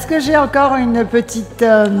 alors est-ce que j'ai encore une petite...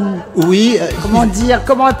 oui.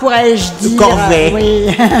 Comment pourrais-je dire? Corvée. Oui.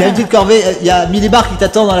 Il y a une petite corvée. Il y a Minibar qui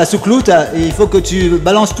t'attend dans la soucloute et il faut que tu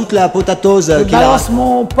balances toute la potatose. Balance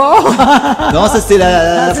mon porc. Non, ça c'était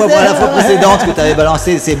la fois précédente que tu avais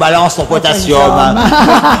balancé. C'est balance ton potassium.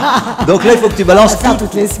 Donc là, il faut que tu balances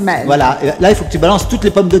toutes les semaines. Voilà. Là, il faut que tu balances toutes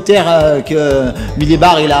les pommes de terre que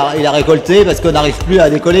Minibar il a récoltées parce qu'on n'arrive plus à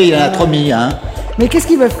décoller. Il en a trop mis. Mais qu'est-ce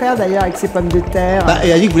qu'il veut faire d'ailleurs avec ces pommes de terre?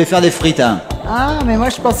 Il a dit qu'il voulait faire des frites. Ah, mais moi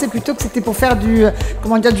je pensais plutôt que c'était pour faire du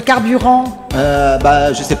carburant.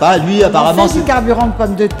 Je sais pas. Lui, apparemment, c'est du carburant de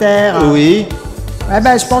pommes de terre. Oui.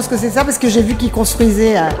 Je pense que c'est ça parce que j'ai vu qu'il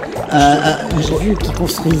construisait.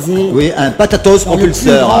 Oui, un patatos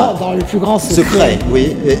propulseur. Dans le plus grand secret.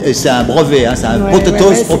 Oui. Et c'est un brevet, c'est un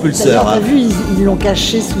patatos propulseur. T'as vu, ils l'ont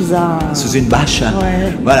caché sous une bâche.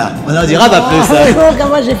 Voilà, on n'en dira pas plus. Donc,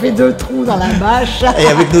 moi j'ai fait 2 trous dans la bâche. Et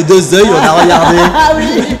avec nos 2 œils, on a regardé. Ah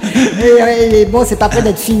oui. Et bon, c'est pas près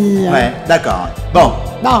d'être fini. Ouais, d'accord. Bon.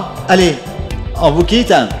 Allez, on vous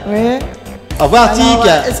quitte. Oui. Au revoir, Tic.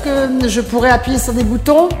 Est-ce que je pourrais appuyer sur des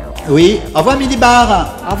boutons? Oui, au revoir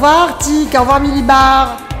Milibar. Au revoir Tic, au revoir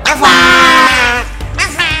Milibar. Au revoir.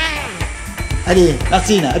 Allez,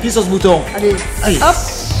 Martine, appuie sur ce bouton. Allez, hop.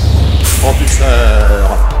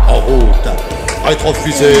 Propulseur en route.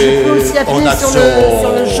 Rétrofusée Tu peux aussi en appuyer action.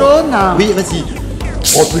 sur le jaune. Oui, vas-y.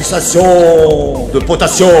 Propulsation de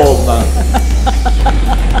potassium.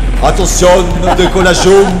 Attention,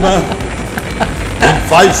 décollagum. In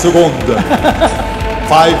 5 secondes.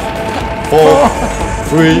 5, 4,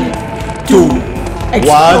 3, 2, 1.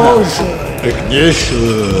 Explosion. Ignition.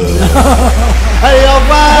 Allez, au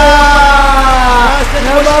revoir.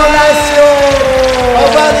 Au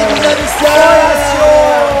revoir les dynamiciens.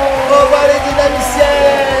 Au revoir les dynamiciens.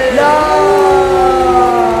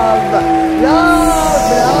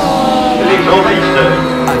 Les envahisseurs.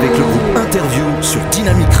 Avec le groupe Interview sur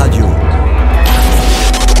Dynamique Radio.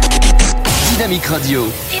 Dynamique Radio.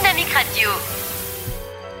 Dynamique